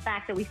based on the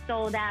fact that we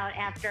sold out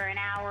after an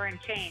hour and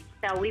change.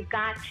 So we've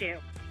got you.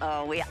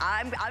 Oh,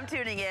 I'm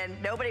tuning in.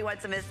 Nobody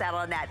wants to miss out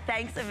on that.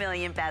 Thanks a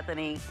million,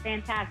 Bethenny.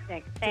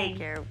 Fantastic. Thanks. Take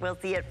care. We'll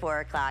see you at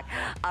 4 o'clock.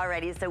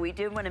 Alrighty, so we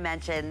do want to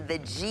mention the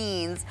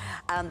jeans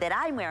that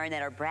I'm wearing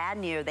that are brand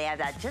new. They have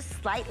that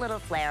just slight little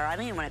flare. I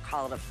don't even want to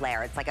call it a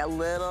flare. It's like a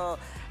little,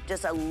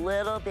 just a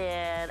little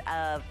bit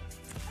of,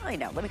 I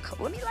know.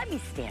 Let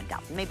me stand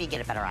up. Maybe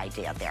get a better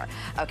idea there.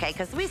 Okay,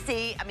 because we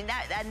see, I mean,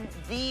 that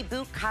the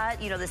boot cut,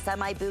 you know, the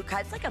semi boot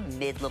cut, it's like a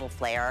mid little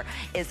flare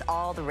is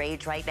all the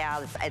rage right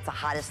now. It's the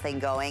hottest thing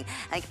going.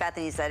 I think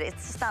Bethenny said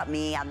it's just not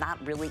me. I'm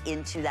not really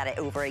into that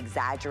over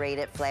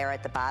exaggerated flare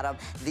at the bottom.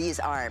 These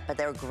aren't, but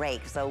they're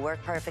great. So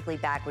work perfectly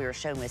back. We were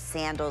showing with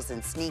sandals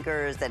and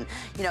sneakers and,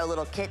 you know,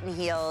 little kitten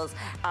heels,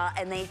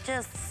 and they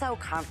just so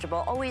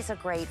comfortable. Always a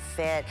great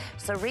fit.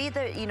 So read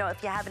the, you know,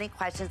 if you have any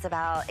questions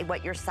about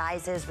what your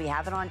size is, we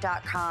have it on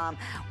 .com.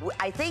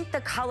 I think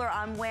the color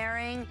I'm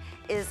wearing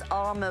is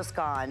almost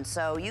gone,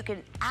 so you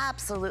can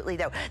absolutely,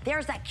 though.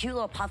 There's that cute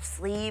little puff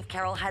sleeve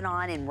Carol had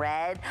on in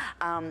red.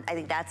 I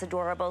think that's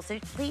adorable. So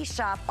please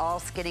shop all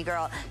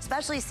Skinnygirl,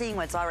 especially seeing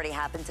what's already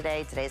happened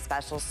today. Today's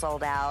special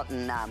sold out,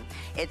 and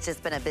it's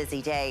just been a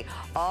busy day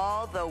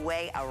all the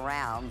way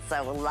around.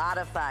 So a lot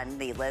of fun,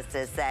 needless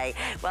to say.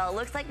 Well, it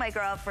looks like my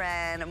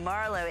girlfriend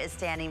Marlo is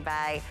standing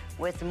by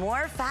with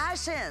more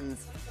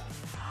fashions.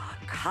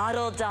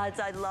 Cuddle duds,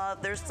 I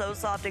love. They're so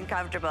soft and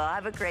comfortable.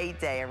 Have a great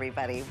day,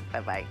 everybody.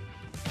 Bye-bye.